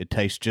 dudes, it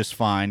tastes just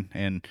fine.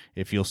 And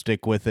if you'll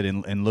stick with it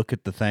and look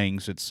at the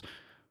things, it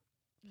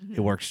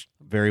works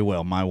very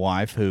well. My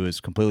wife, who is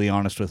completely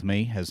honest with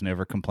me, has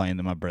never complained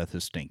that my breath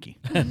is stinky.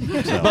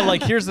 But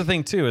like, here's the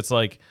thing too. It's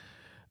like,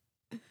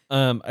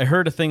 I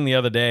heard a thing the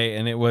other day,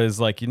 and it was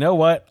like, you know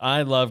what?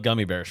 I love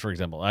gummy bears, for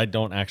example. I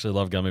don't actually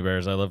love gummy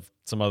bears. I love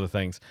some other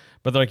things.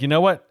 But they're like, you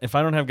know what? If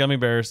I don't have gummy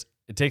bears,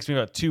 it takes me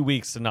about 2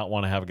 weeks to not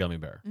want to have a gummy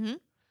bear.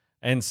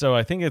 And so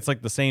I think it's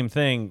like the same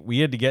thing. We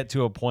had to get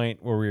to a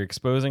point where we were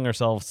exposing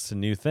ourselves to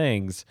new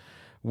things,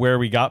 where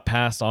we got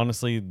past,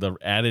 honestly, the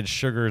added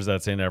sugars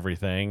that's in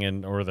everything,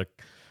 and or the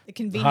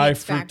high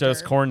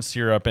fructose corn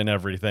syrup and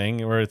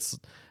everything, where it's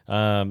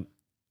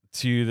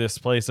to this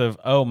place of,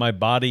 oh, my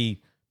body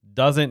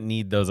doesn't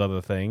need those other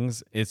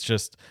things. It's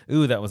just,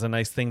 ooh, that was a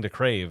nice thing to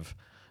crave.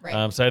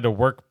 Right. So I had to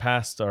work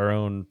past our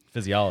own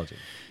physiology.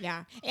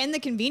 Yeah, and the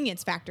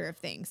convenience factor of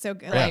things. So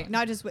Right. like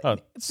not just with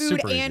food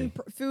super and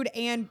easy. food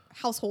and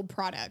household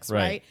products, Right.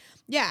 right?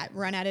 Yeah,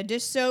 run out of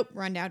dish soap,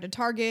 run down to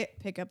Target,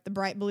 pick up the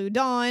Bright Blue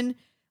Dawn.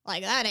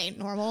 Like that ain't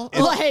normal.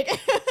 Like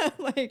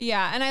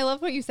Yeah, and I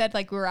love what you said.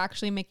 Like, we're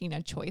actually making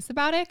a choice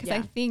about it, because I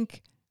Yeah.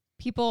 think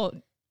people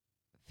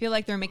feel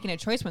like they're making a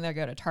choice when they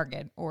go to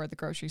Target or the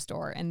grocery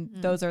store, and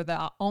those are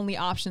the only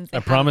options they I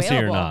have promise you,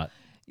 you're available. not.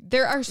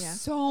 There are Yeah.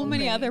 so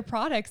many Many. other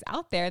products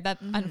out there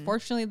that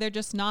unfortunately they're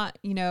just not,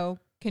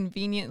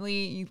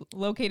 conveniently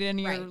located in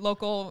your Right.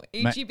 local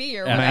HEB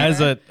or And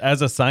whatever.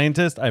 as a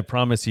scientist, I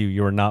promise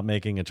you are not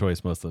making a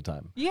choice most of the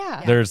time.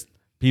 yeah. There's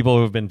people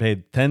who have been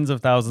paid tens of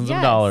thousands of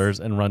Yes. dollars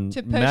and run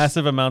To push-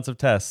 massive amounts of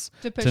tests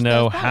to push to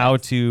know those how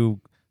products.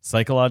 to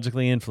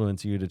psychologically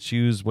influence you to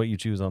choose what you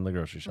choose on the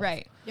grocery shelf.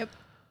 Right. Yep.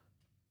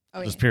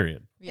 Oh Just yeah.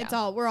 period.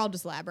 Yeah. We're all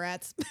just lab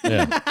rats.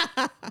 Yeah.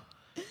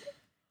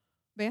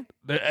 But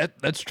yeah.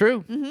 That's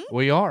true.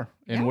 We are,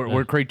 and Yeah.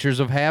 we're creatures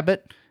of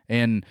habit.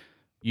 And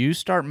you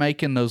start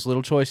making those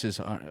little choices.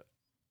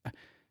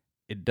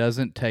 It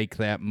doesn't take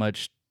that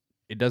much.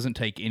 It doesn't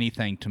take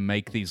anything to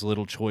make these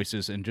little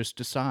choices and just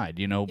decide.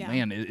 Yeah.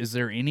 Man, is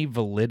there any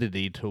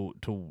validity to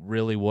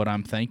really what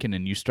I'm thinking?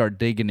 And you start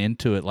digging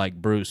into it, like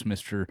Bruce,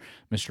 Mr.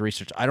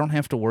 Research. I don't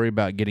have to worry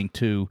about getting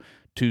too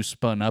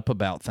spun up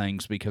about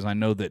things, because I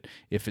know that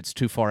if it's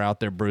too far out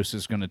there, Bruce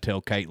is going to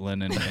tell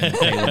Caitlin, and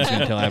Caitlin's going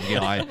to tell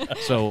Abigail.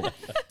 So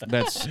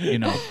that's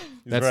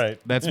right.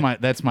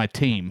 that's my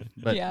team.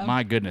 But Yeah.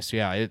 my goodness,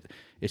 yeah,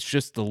 it's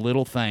just the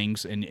little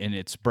things, and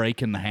it's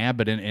breaking the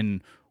habit,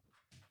 and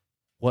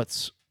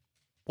what's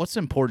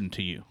important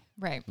to you.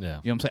 Right. Yeah. You know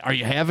what I'm saying? Are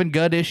you having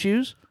gut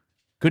issues?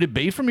 Could it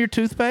be from your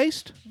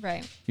toothpaste?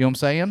 Right. You know what I'm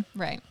saying?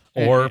 Right.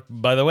 Or,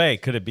 by the way,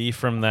 could it be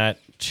from that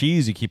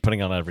cheese you keep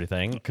putting on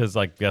everything? Because,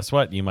 guess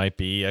what? You might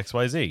be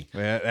XYZ.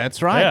 Yeah,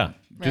 that's right. Yeah.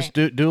 Just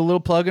Right. do a little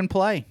plug and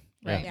play.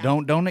 Right. Yeah.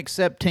 Don't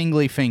accept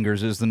tingly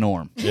fingers as the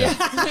norm.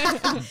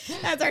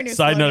 That's our new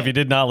Side note, if slogan. you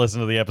did not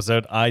listen to the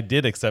episode, I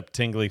did accept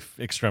tingly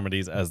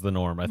extremities as the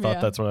norm. I thought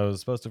Yeah. that's what I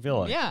was supposed to feel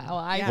like. Yeah. Well,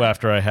 I. Yeah.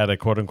 After I had a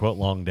quote-unquote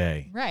long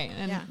day. Right.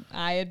 And Yeah.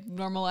 I had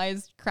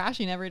normalized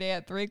crashing every day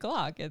at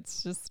 3:00.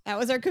 It's just, That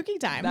was our cookie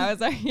time. that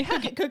was our, yeah.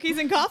 Cookies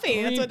and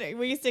coffee. That's We- what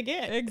we used to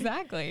get.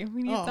 Exactly.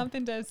 We need Oh.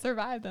 something to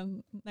survive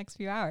the next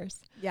few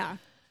hours. Yeah.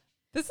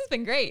 This has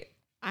been great.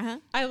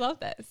 I love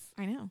this.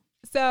 I know.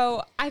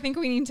 So I think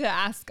we need to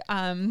ask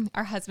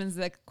our husbands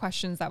the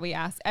questions that we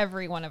ask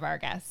every one of our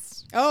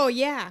guests Oh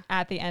yeah.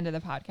 at the end of the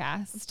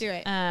podcast. Let's do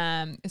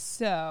it.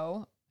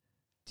 So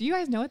do you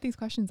guys know what these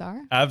questions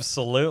are?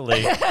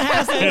 Absolutely.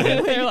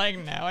 They're like,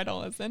 no, I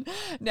don't listen.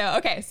 No.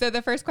 Okay. So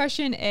the first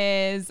question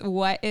is,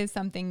 what is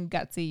something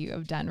gutsy you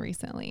have done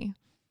recently?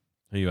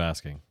 Who are you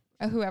asking?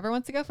 Whoever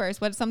wants to go first.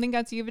 What's something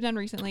gutsy you've done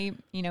recently?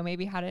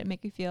 Maybe how did it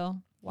make you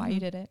feel? Why you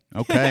did it?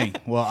 Okay.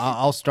 Well,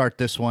 I'll start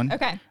this one.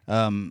 Okay.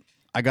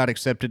 I got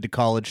accepted to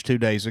college 2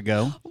 days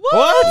ago.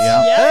 What?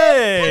 Yeah.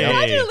 Hey!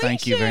 Congratulations.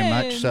 Thank you very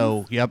much.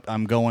 So, yep,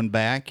 I'm going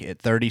back at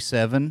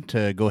 37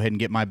 to go ahead and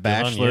get my on you.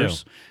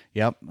 bachelor's.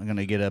 Yep, I'm going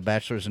to get a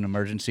bachelor's in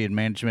emergency and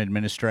management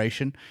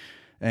administration.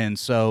 And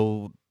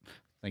so,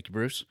 thank you,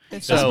 Bruce.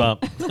 Fist So,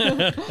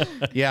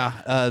 bump.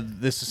 yeah,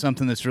 this is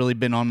something that's really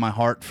been on my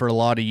heart for a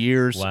lot of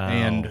years. Wow.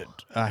 And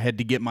I had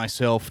to get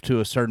myself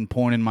to a certain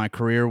point in my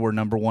career where,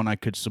 number one, I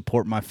could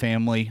support my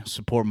family,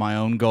 support my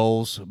own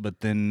goals. But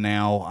then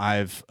now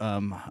I've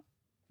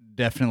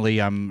definitely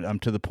I'm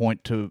to the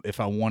point to, if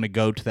I want to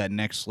go to that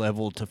next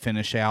level to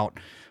finish out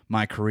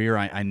my career,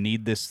 I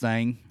need this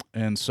thing.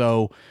 And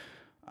so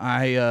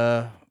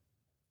I'm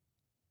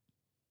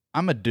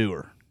a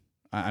doer.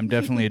 I'm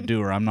definitely a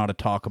doer. I'm not a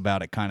talk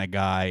about it kind of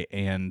guy.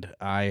 And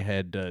I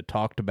had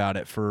talked about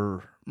it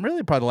for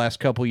really probably the last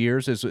couple of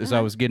years as I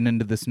was getting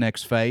into this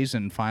next phase.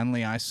 And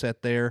finally I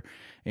sat there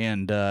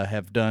and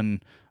have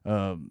done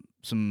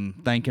some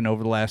thinking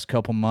over the last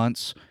couple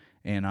months.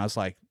 And I was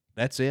like,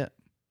 that's it.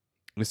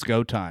 It's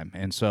go time.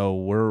 And so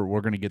we're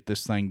going to get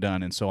this thing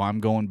done. And so I'm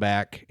going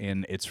back,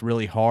 and it's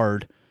really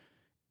hard.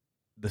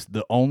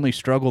 The only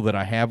struggle that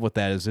I have with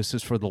that is this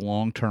is for the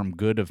long-term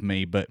good of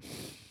me. But,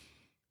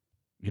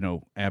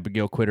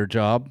 Abigail quit her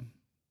job,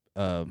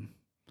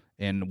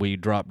 and we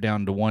dropped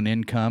down to one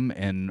income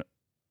and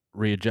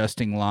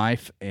readjusting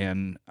life.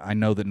 And I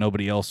know that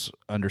nobody else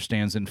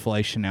understands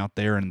inflation out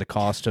there and the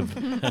cost of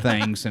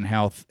things and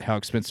how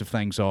expensive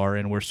things are.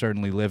 And we're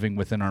certainly living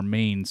within our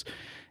means.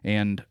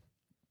 And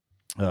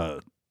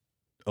a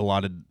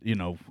lot of,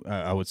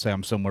 I would say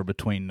I'm somewhere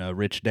between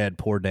Rich Dad,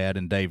 Poor Dad,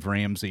 and Dave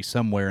Ramsey,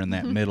 somewhere in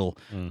that middle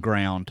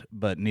ground,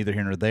 but neither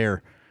here nor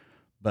there.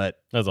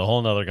 But That's a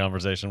whole nother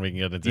conversation we can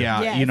get into.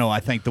 yeah, Yes. I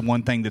think the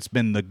one thing that's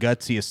been the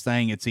gutsiest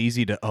thing, it's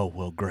easy to, oh,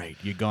 well, great,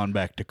 you've gone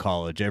back to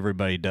college.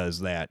 Everybody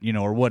does that,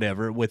 or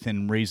whatever,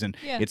 within reason.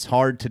 Yeah. It's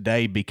hard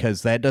today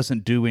because that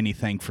doesn't do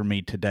anything for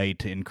me today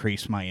to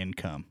increase my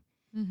income.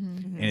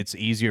 Mm-hmm. And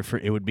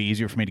it would be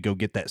easier for me to go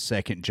get that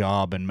second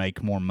job and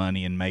make more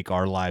money and make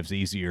our lives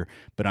easier.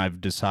 But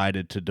I've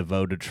decided to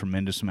devote a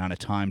tremendous amount of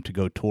time to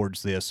go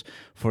towards this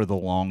for the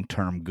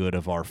long-term good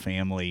of our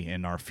family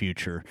and our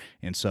future.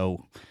 And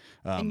so,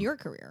 In your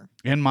career.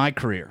 in my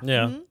career.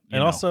 Yeah. Mhm. And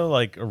know. also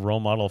like a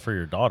role model for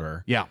your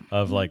daughter Yeah.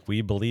 of like,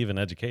 we believe in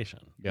education.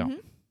 Yeah.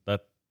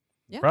 That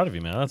Yeah. proud of you,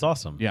 man. That's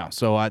awesome. Yeah,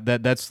 so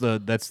that's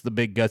the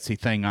big gutsy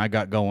thing I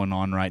got going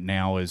on right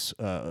now is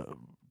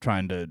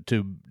trying to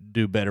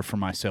do better for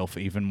myself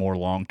even more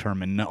long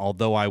term. And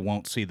although I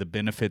won't see the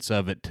benefits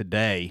of it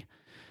today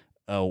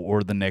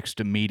or the next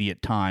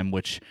immediate time,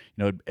 which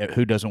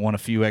who doesn't want a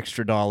few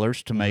extra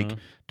dollars to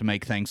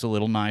make things a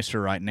little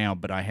nicer right now?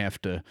 But I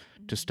have to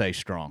stay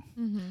strong.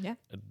 Mm-hmm. Yeah.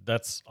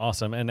 That's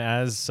awesome. And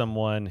as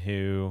someone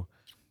who,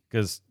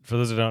 because for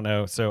those who don't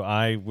know, so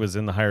I was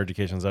in the higher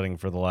education setting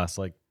for the last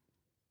like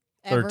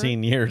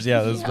 13 years.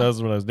 Yeah, that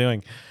was what I was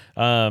doing.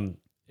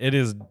 It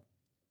is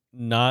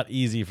not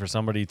easy for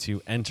somebody to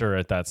enter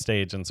at that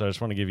stage. And so I just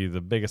want to give you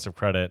the biggest of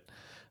credit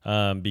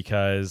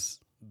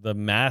because the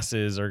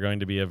masses are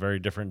going to be a very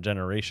different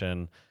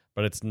generation.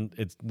 But it's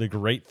the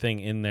great thing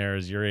in there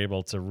is you're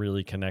able to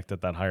really connect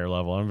at that higher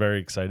level. I'm very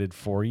excited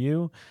for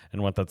you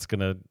and what that's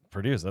going to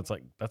produce. That's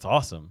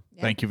awesome.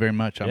 Yeah. Thank you very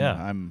much. Yeah.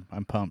 I'm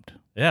pumped.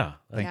 Yeah.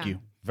 Thank Yeah. you.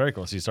 Very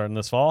cool. So you starting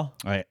this fall?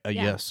 Yeah.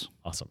 Yes,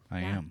 Awesome.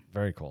 I Yeah. am.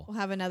 Very cool. We'll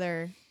have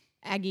another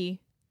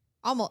Aggie.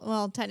 Almost.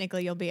 Well,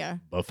 technically, you'll be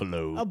a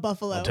Buffalo.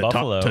 Buffalo. Ta-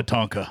 Buffalo.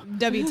 Tatanka.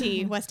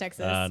 WT, West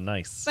Texas.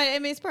 Nice. But I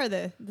mean, it's part of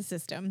the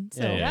system.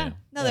 So Yeah.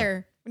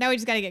 another. Now we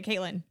just got to get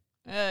Caitlin.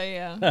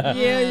 Yeah.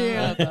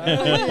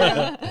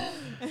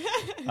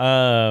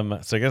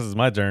 So I guess it's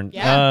my turn.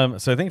 Yeah.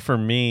 So I think for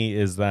me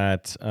is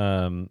that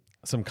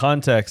some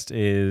context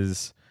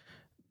is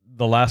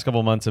the last couple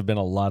of months have been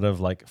a lot of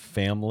like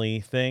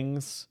family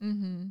things.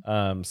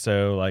 Mm-hmm.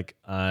 So like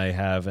I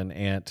have an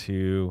aunt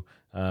who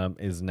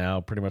is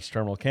now pretty much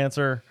terminal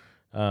cancer.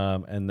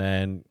 And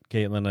then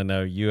Caitlin, I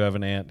know you have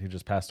an aunt who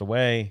just passed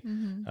away.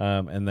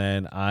 Mm-hmm. And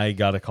then I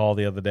got a call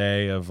the other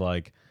day of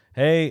like,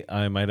 hey,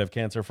 I might have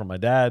cancer from my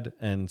dad.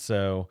 And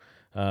so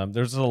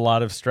there's a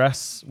lot of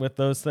stress with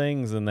those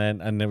things. And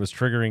it was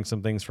triggering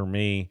some things for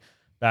me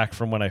back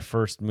from when I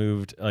first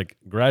moved, like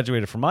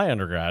graduated from my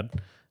undergrad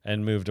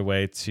and moved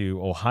away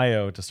to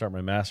Ohio to start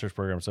my master's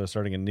program. So I was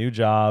starting a new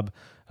job,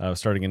 I was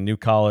starting a new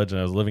college, and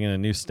I was living in a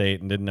new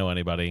state and didn't know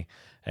anybody.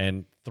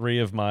 And 3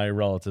 of my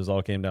relatives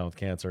all came down with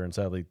cancer and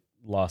sadly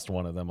lost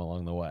one of them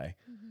along the way.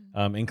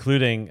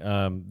 Including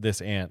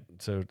this aunt.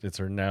 So it's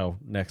her now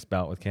next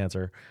bout with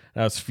cancer.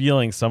 And I was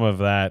feeling some of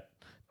that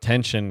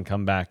tension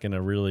come back in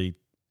a really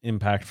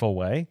impactful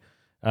way.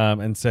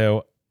 And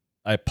so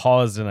I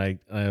paused and I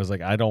was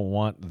like, I don't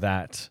want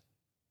that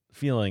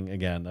feeling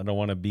again. I don't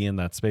want to be in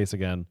that space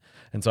again.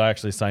 And so I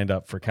actually signed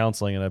up for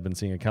counseling and I've been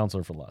seeing a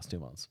counselor for the last 2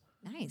 months.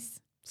 Nice.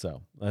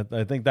 So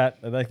I think that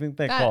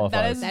qualifies.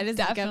 That is That is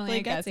definitely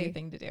a definitely gutsy gutsy.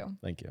 thing to do.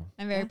 Thank you.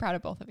 I'm very Yeah. proud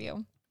of both of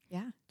you.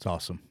 Yeah. It's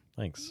awesome.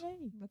 Thanks.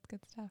 That's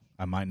good stuff.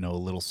 I might know a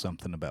little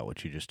something about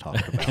what you just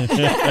talked about.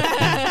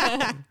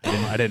 I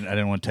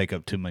didn't want to take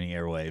up too many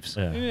airwaves.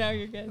 Yeah. No,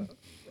 you're good.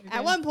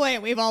 At one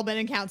point, we've all been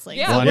in counseling.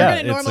 Yeah. So we're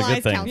Yeah, going to it's a good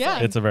normalize thing. counseling. Yeah.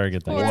 It's a very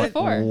good thing. 4 out of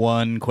 4.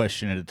 One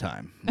question at a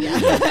time.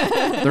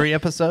 3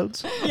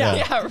 episodes? Yeah.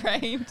 Yeah,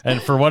 right.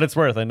 And for what it's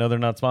worth, I know they're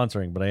not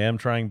sponsoring, but I am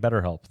trying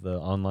BetterHelp, the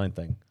online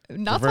thing.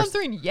 Not first-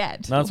 sponsoring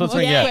yet. Not sponsoring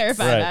We'll yet.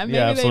 clarify Right. that. Maybe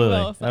Yeah, absolutely.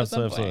 they will. at some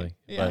Absolutely. point.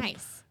 But- Yeah.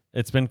 Nice.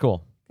 It's been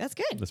cool. That's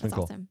good. It's been That's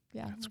cool. awesome.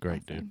 Yeah. That's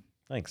great, dude.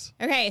 Thanks.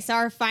 Okay, so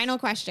our final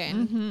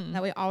question Mhm.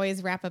 that we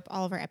always wrap up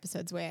all of our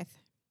episodes with.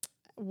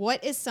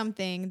 What is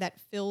something that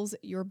fills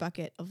your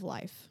bucket of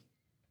life?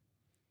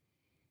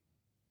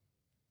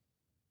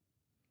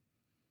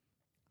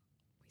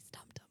 We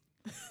stumped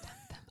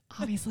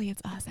Obviously,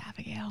 it's us,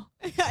 Abigail.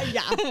 him.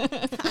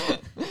 Yeah,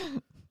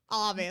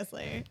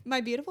 obviously.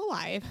 My beautiful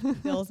wife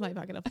fills my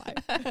bucket of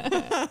life.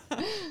 I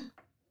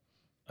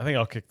think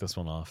I'll kick this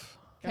one off.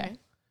 Okay.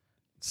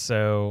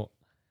 So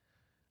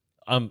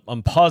I'm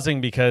pausing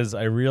because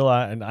I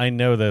realize, and I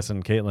know this,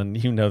 and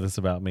Caitlin, you know this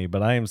about me,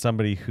 but I am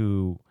somebody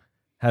who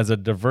has a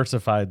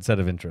diversified set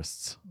of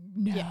interests.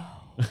 No.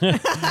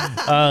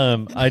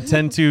 I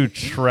tend to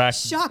track,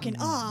 Shock and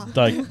awe.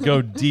 like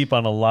go deep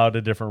on a lot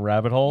of different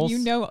rabbit holes. You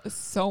know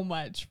so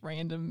much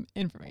random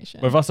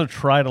information. But I've also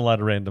tried a lot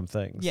of random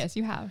things. Yes,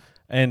 you have.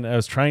 And I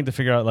was trying to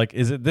figure out, like,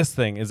 is it this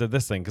thing? Is it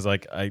this thing? Because,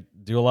 like, I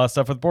do a lot of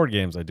stuff with board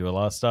games. I do a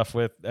lot of stuff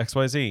with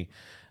XYZ.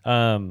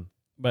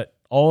 But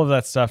all of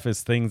that stuff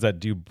is things that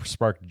do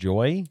spark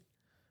joy.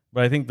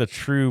 But I think the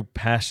true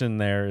passion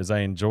there is I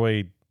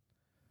enjoy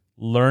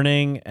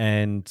learning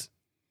and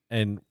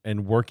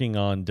working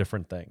on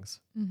different things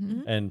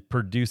Mm-hmm. and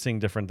producing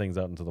different things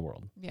out into the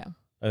world. Yeah.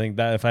 I think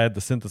that if I had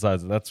to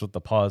synthesize it, that's what the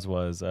pause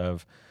was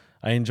of.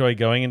 I enjoy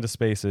going into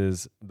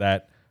spaces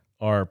that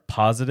are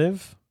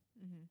positive,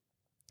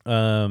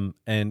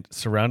 and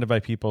surrounded by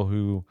people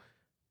who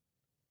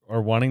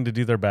are wanting to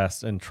do their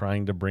best and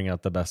trying to bring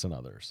out the best in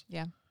others.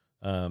 Yeah.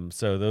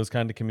 So those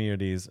kind of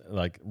communities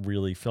like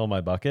really fill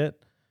my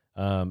bucket.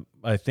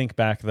 I think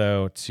back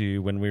though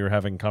to when we were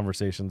having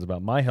conversations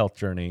about my health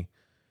journey,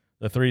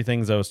 the 3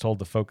 things I was told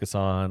to focus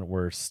on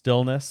were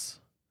stillness,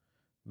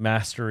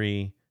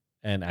 mastery,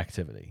 and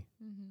activity.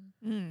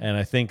 And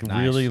I think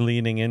really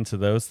leaning into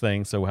those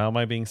things. So how am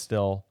I being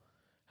still?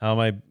 How am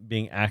I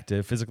being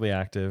active, physically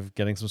active,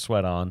 getting some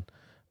sweat on?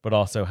 But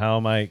also how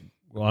am I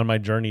on my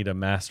journey to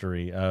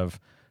mastery of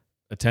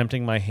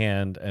attempting my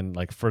hand and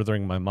like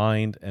furthering my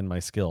mind and my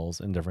skills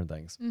in different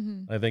things.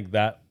 I think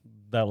that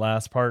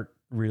last part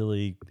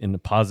really in the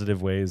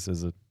positive ways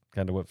is a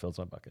kind of what fills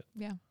my bucket.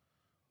 Yeah.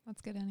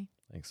 That's good, Annie.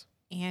 Thanks.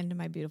 And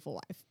my beautiful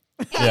wife.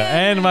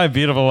 Yeah, and my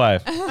beautiful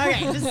wife. Okay,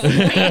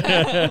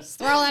 just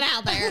throw it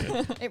out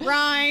there. It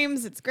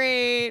rhymes. It's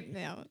great.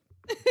 No.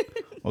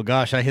 Well,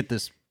 gosh, I hit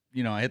this.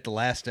 I hit the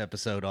last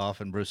episode off,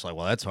 and Bruce like,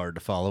 well, that's hard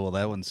to follow. Well,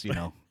 that one's,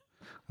 here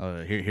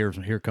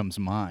comes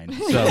mine.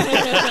 So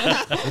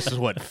this is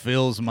what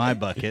fills my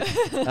bucket.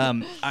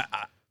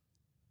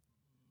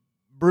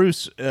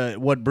 Bruce,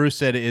 what Bruce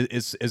said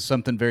is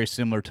something very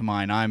similar to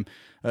mine. I'm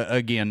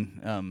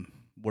again,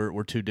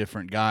 we're 2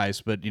 different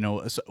guys, but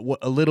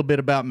a little bit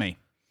about me.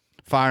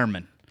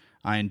 Fireman.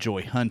 I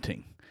enjoy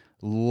hunting.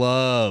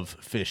 Love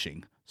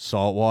fishing.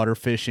 Saltwater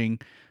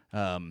fishing.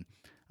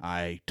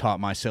 I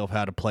taught myself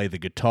how to play the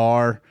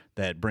guitar.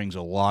 That brings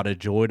a lot of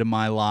joy to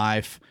my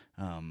life.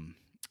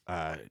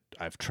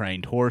 I've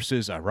trained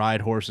horses. I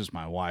ride horses.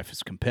 My wife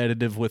is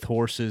competitive with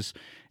horses.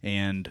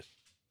 And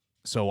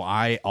so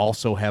I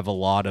also have a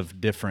lot of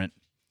different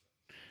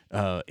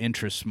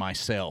interests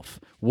myself.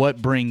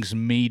 What brings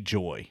me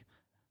joy?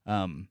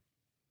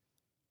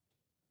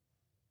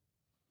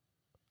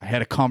 I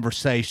had a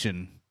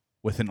conversation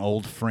with an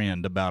old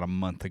friend about a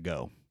month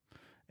ago,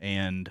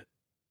 and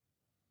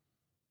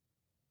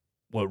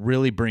what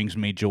really brings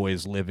me joy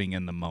is living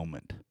in the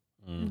moment.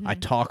 I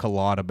talk a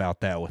lot about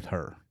that with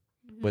her.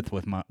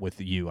 With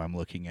you, I'm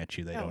looking at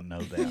you. They don't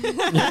know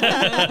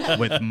that.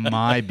 With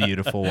my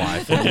beautiful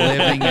wife,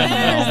 living in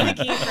the moment.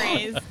 The key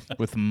phrase.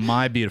 With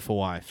my beautiful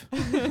wife,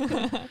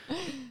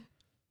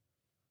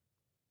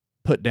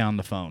 put down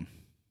the phone.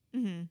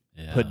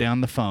 Yeah. Put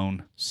down the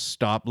phone.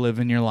 Stop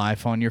living your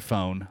life on your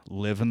phone.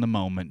 Live in the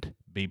moment.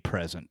 Be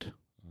present.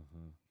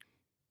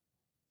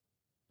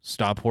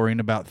 Stop worrying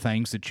about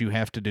things that you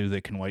have to do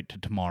that can wait to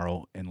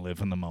tomorrow and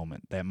live in the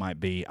moment. That might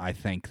be, I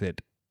think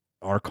that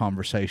our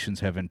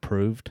conversations have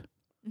improved.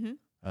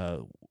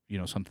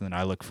 Something that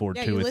I look forward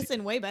to. Yeah, you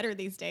listen way better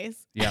these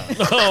days. Yeah.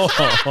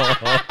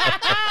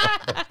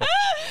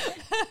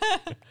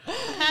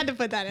 Had to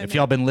put that in If there.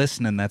 y'all been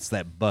listening, that's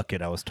that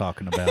bucket I was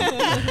talking about.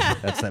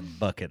 That's that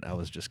bucket I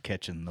was just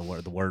catching the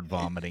word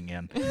vomiting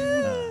in.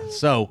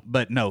 So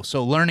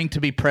learning to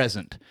be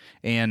present.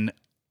 And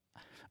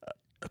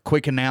a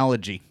quick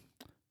analogy.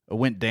 I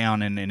went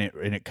down and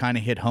it kind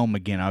of hit home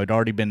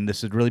again.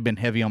 This had really been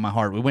heavy on my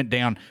heart. We went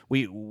down.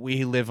 We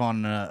live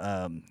on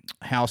a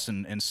house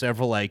in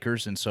several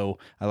acres, and so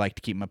I like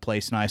to keep my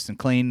place nice and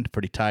clean.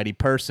 Pretty tidy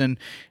person.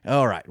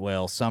 All right.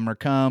 Well, summer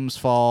comes,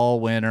 fall,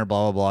 winter,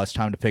 blah blah blah. It's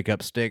time to pick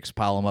up sticks,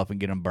 pile them up, and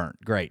get them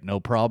burnt. Great, no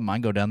problem. I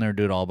can go down there and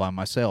do it all by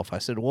myself. I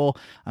said, well,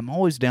 I'm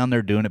always down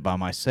there doing it by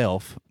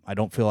myself. I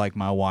don't feel like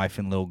my wife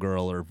and little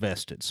girl are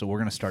vested, so we're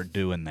going to start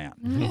doing that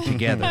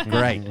together.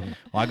 Great.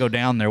 Well, I go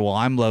down there. Well,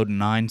 I'm loading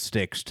 9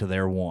 sticks to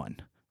their 1,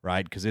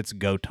 right? Because it's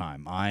go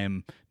time. I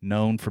am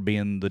known for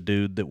being the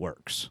dude that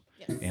works.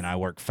 Yes. And I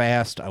work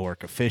fast. I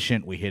work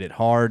efficient. We hit it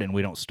hard, and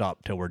we don't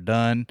stop till we're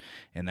done.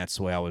 And that's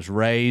the way I was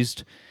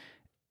raised.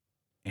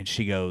 And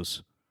she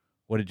goes,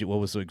 what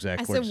was the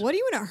exact words? I said, what are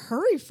you in a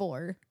hurry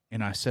for?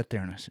 And I sat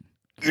there and I said,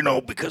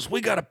 because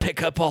we got to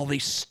pick up all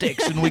these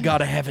sticks and we got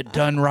to have it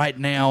done right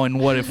now.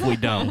 And what if we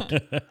don't?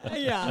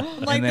 Yeah.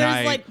 Like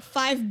there's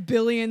 5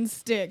 billion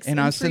sticks.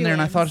 And I was sitting there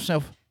and I thought to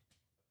myself,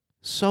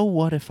 so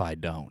what if I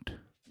don't?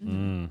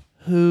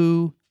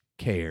 Who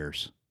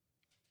cares?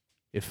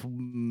 If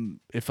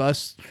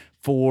us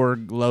 4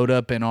 load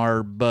up in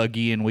our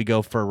buggy and we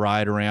go for a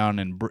ride around,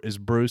 and is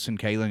Bruce and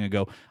Caitlin going to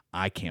go,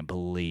 I can't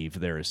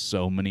believe there is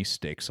so many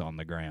sticks on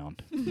the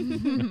ground.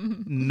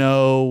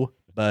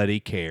 Nobody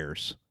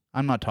cares.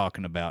 I'm not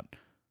talking about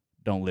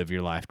don't live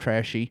your life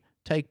trashy.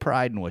 Take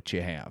pride in what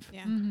you have.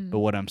 Yeah. But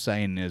what I'm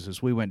saying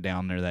is we went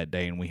down there that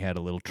day and we had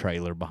a little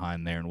trailer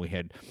behind there, and we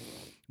had,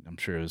 I'm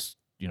sure it was,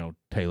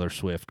 Taylor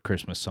Swift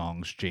Christmas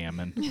songs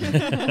jamming.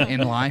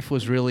 And life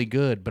was really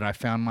good, but I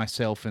found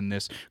myself in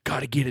this,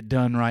 got to get it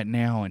done right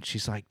now. And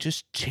she's like,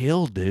 just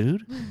chill,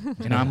 dude.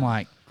 And I'm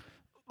like,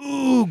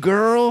 ooh,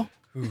 girl,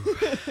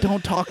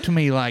 don't talk to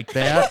me like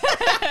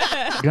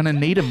that. Gonna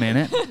need a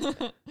minute.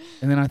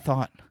 And then I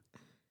thought,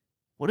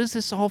 what is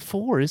this all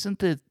for? Isn't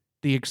the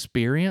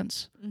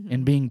experience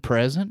and being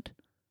present?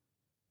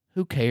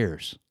 Who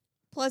cares?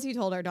 Plus, you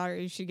told our daughter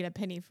you should get a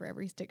penny for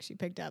every stick she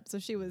picked up, so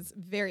she was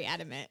very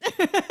adamant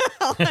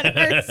on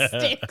her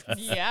sticks.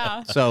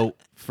 Yeah. So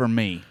for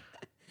me,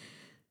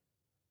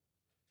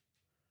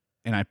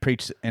 and I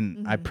preach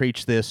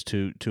this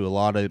to a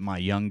lot of my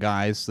young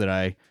guys that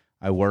I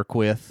work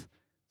with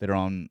that are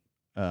on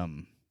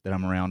that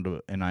I'm around,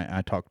 and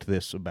I talk to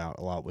this about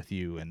a lot with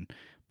you.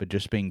 but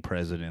just being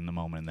present in the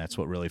moment. And that's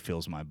what really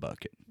fills my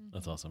bucket.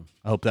 That's awesome.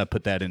 I hope that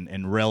put that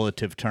in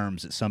relative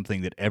terms. It's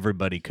something that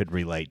everybody could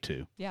relate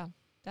to. Yeah,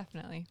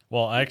 definitely.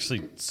 Well, I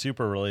actually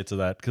super relate to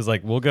that because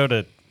like we've gone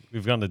to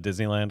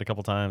Disneyland a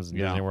couple times in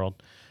Disney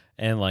World,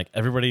 and like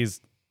everybody's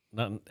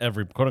not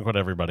every quote unquote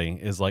everybody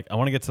is like, I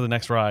want to get to the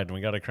next ride and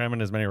we got to cram in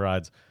as many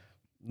rides.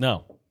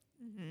 No,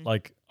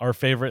 like our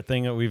favorite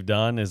thing that we've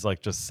done is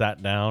like just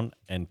sat down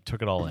and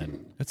took it all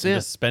in. That's and it.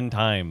 Just spend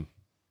time,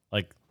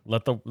 like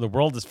let the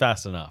world is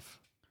fast enough.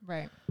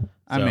 Right.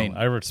 I So mean,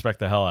 I respect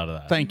the hell out of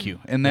that. thank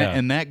you. And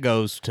that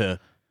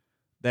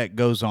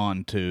goes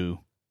on to,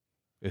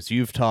 as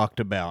you've talked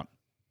about,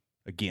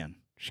 again,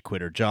 she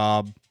quit her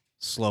job,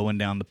 slowing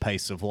down the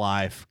pace of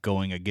life,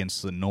 going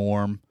against the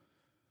norm,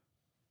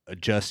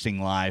 adjusting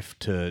life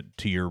to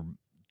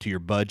your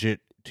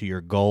budget, to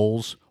your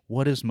goals.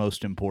 What is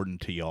most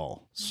important to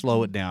y'all?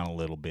 Slow it down a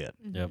little bit.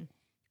 Yep.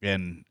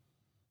 And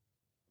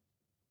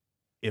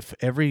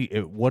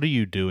what are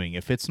you doing?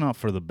 If it's not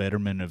for the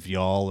betterment of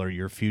y'all or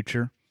your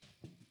future,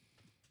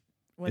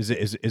 what's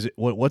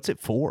it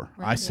for?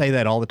 Right. I say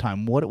that all the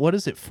time. What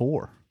is it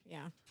for?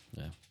 Yeah.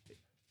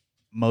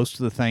 Most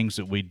of the things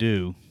that we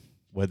do,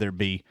 whether it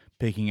be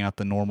picking out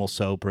the normal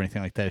soap or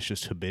anything like that, it's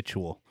just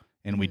habitual.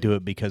 And we do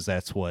it because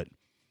that's what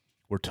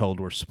we're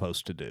told we're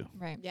supposed to do.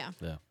 Right. Yeah.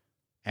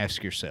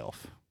 Ask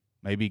yourself,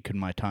 maybe could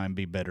my time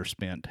be better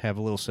spent? Have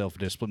a little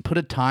self-discipline. Put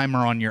a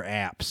timer on your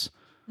apps.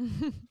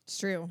 It's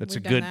true. That's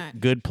We've a done that.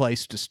 good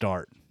place to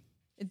start.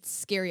 It's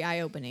scary,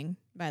 eye-opening,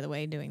 by the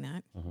way, doing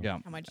that. Yeah.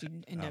 How much you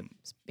end up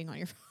being on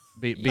your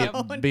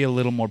phone. Be a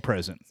little more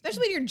present.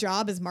 Especially when your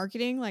job is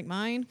marketing like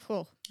mine.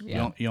 Oh,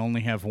 You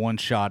only have one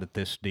shot at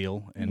this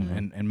deal,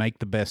 and make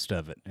the best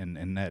of it.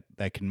 And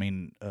that can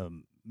mean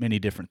many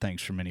different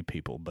things for many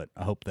people. But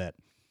I hope that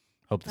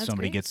That's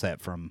somebody great.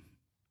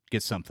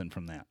 gets something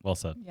from that. Well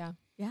said. Yeah.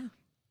 yeah.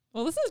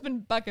 Well, this has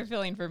been bucket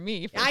filling for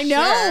me. For I sure.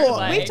 know.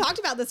 Like, We've talked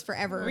about this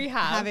forever. We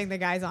have. Having the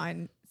guys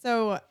on.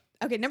 So,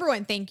 okay, number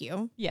one, thank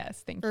you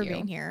Yes. Thank for you.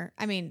 being here.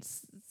 I mean,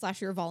 /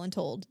 you were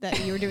voluntold that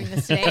you were doing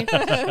this today.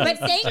 But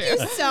thank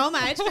you so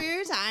much for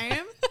your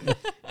time.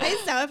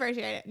 I so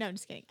appreciate it. No, I'm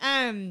just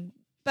kidding.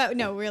 But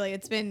no, really,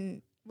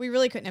 we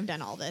really couldn't have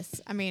done all this.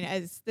 I mean,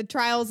 as the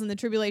trials and the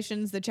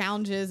tribulations, the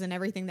challenges and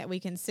everything that we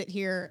can sit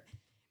here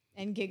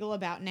and giggle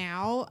about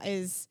now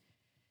is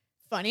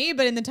funny.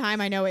 But in the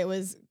time, I know it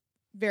was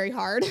very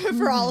hard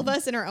for all of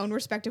us in our own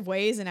respective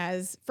ways and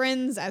as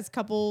friends, as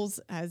couples,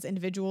 as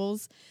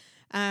individuals.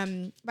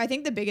 But I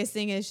think the biggest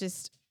thing is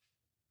just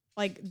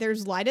like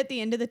there's light at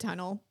the end of the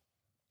tunnel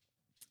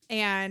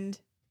and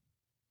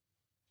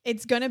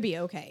it's going to be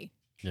okay.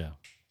 Yeah.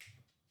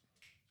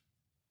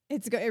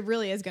 It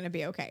really is going to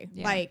be okay.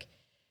 Yeah. Like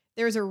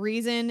there's a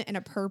reason and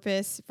a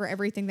purpose for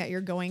everything that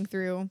you're going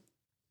through.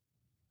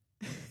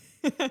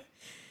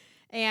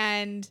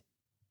 And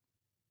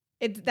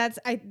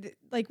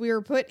we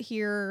were put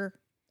here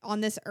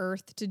on this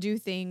earth to do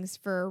things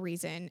for a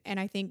reason. And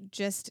I think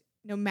just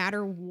no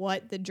matter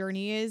what the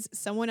journey is,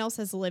 someone else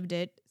has lived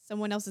it.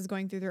 Someone else is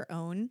going through their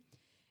own.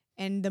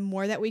 And the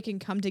more that we can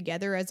come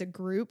together as a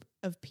group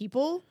of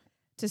people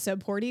to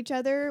support each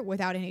other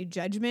without any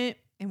judgment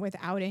and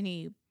without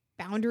any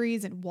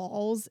boundaries and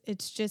walls,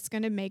 it's just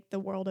going to make the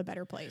world a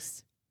better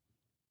place.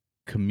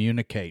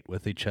 Communicate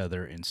with each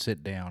other and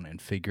sit down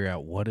and figure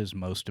out what is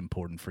most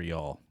important for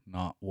y'all,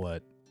 not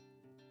what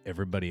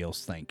everybody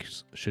else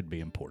thinks should be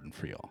important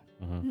for y'all.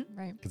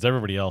 Right. Because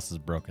everybody else is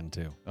broken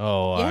too.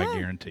 Oh, Yeah. I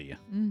guarantee you.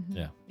 Mm-hmm.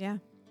 Yeah. Yeah.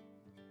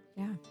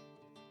 Yeah.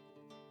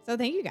 So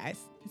thank you guys.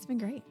 It's been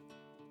great.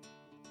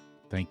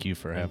 Thank you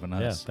for having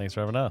Yeah. us. Thanks for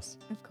having us.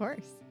 Of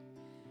course.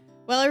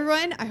 Well,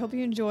 everyone, I hope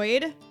you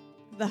enjoyed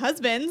the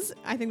husbands.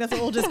 I think that's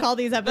what we'll just call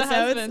these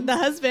episodes. The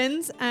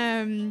husbands.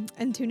 And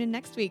tune in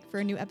next week for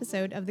a new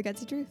episode of The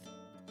Gutsy Truth.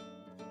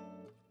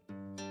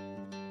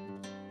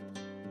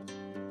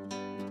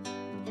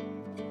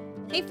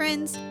 Hey,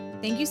 friends.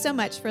 Thank you so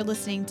much for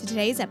listening to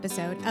today's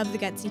episode of The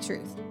Gutsy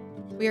Truth.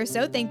 We are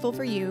so thankful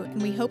for you,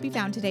 and we hope you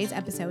found today's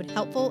episode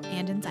helpful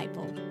and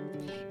insightful.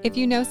 If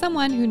you know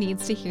someone who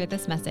needs to hear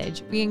this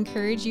message, we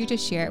encourage you to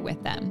share it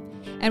with them.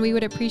 And we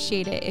would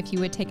appreciate it if you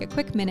would take a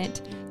quick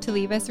minute to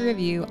leave us a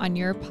review on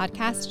your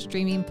podcast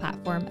streaming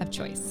platform of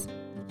choice.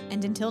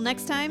 And until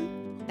next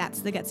time,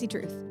 that's The Gutsy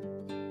Truth.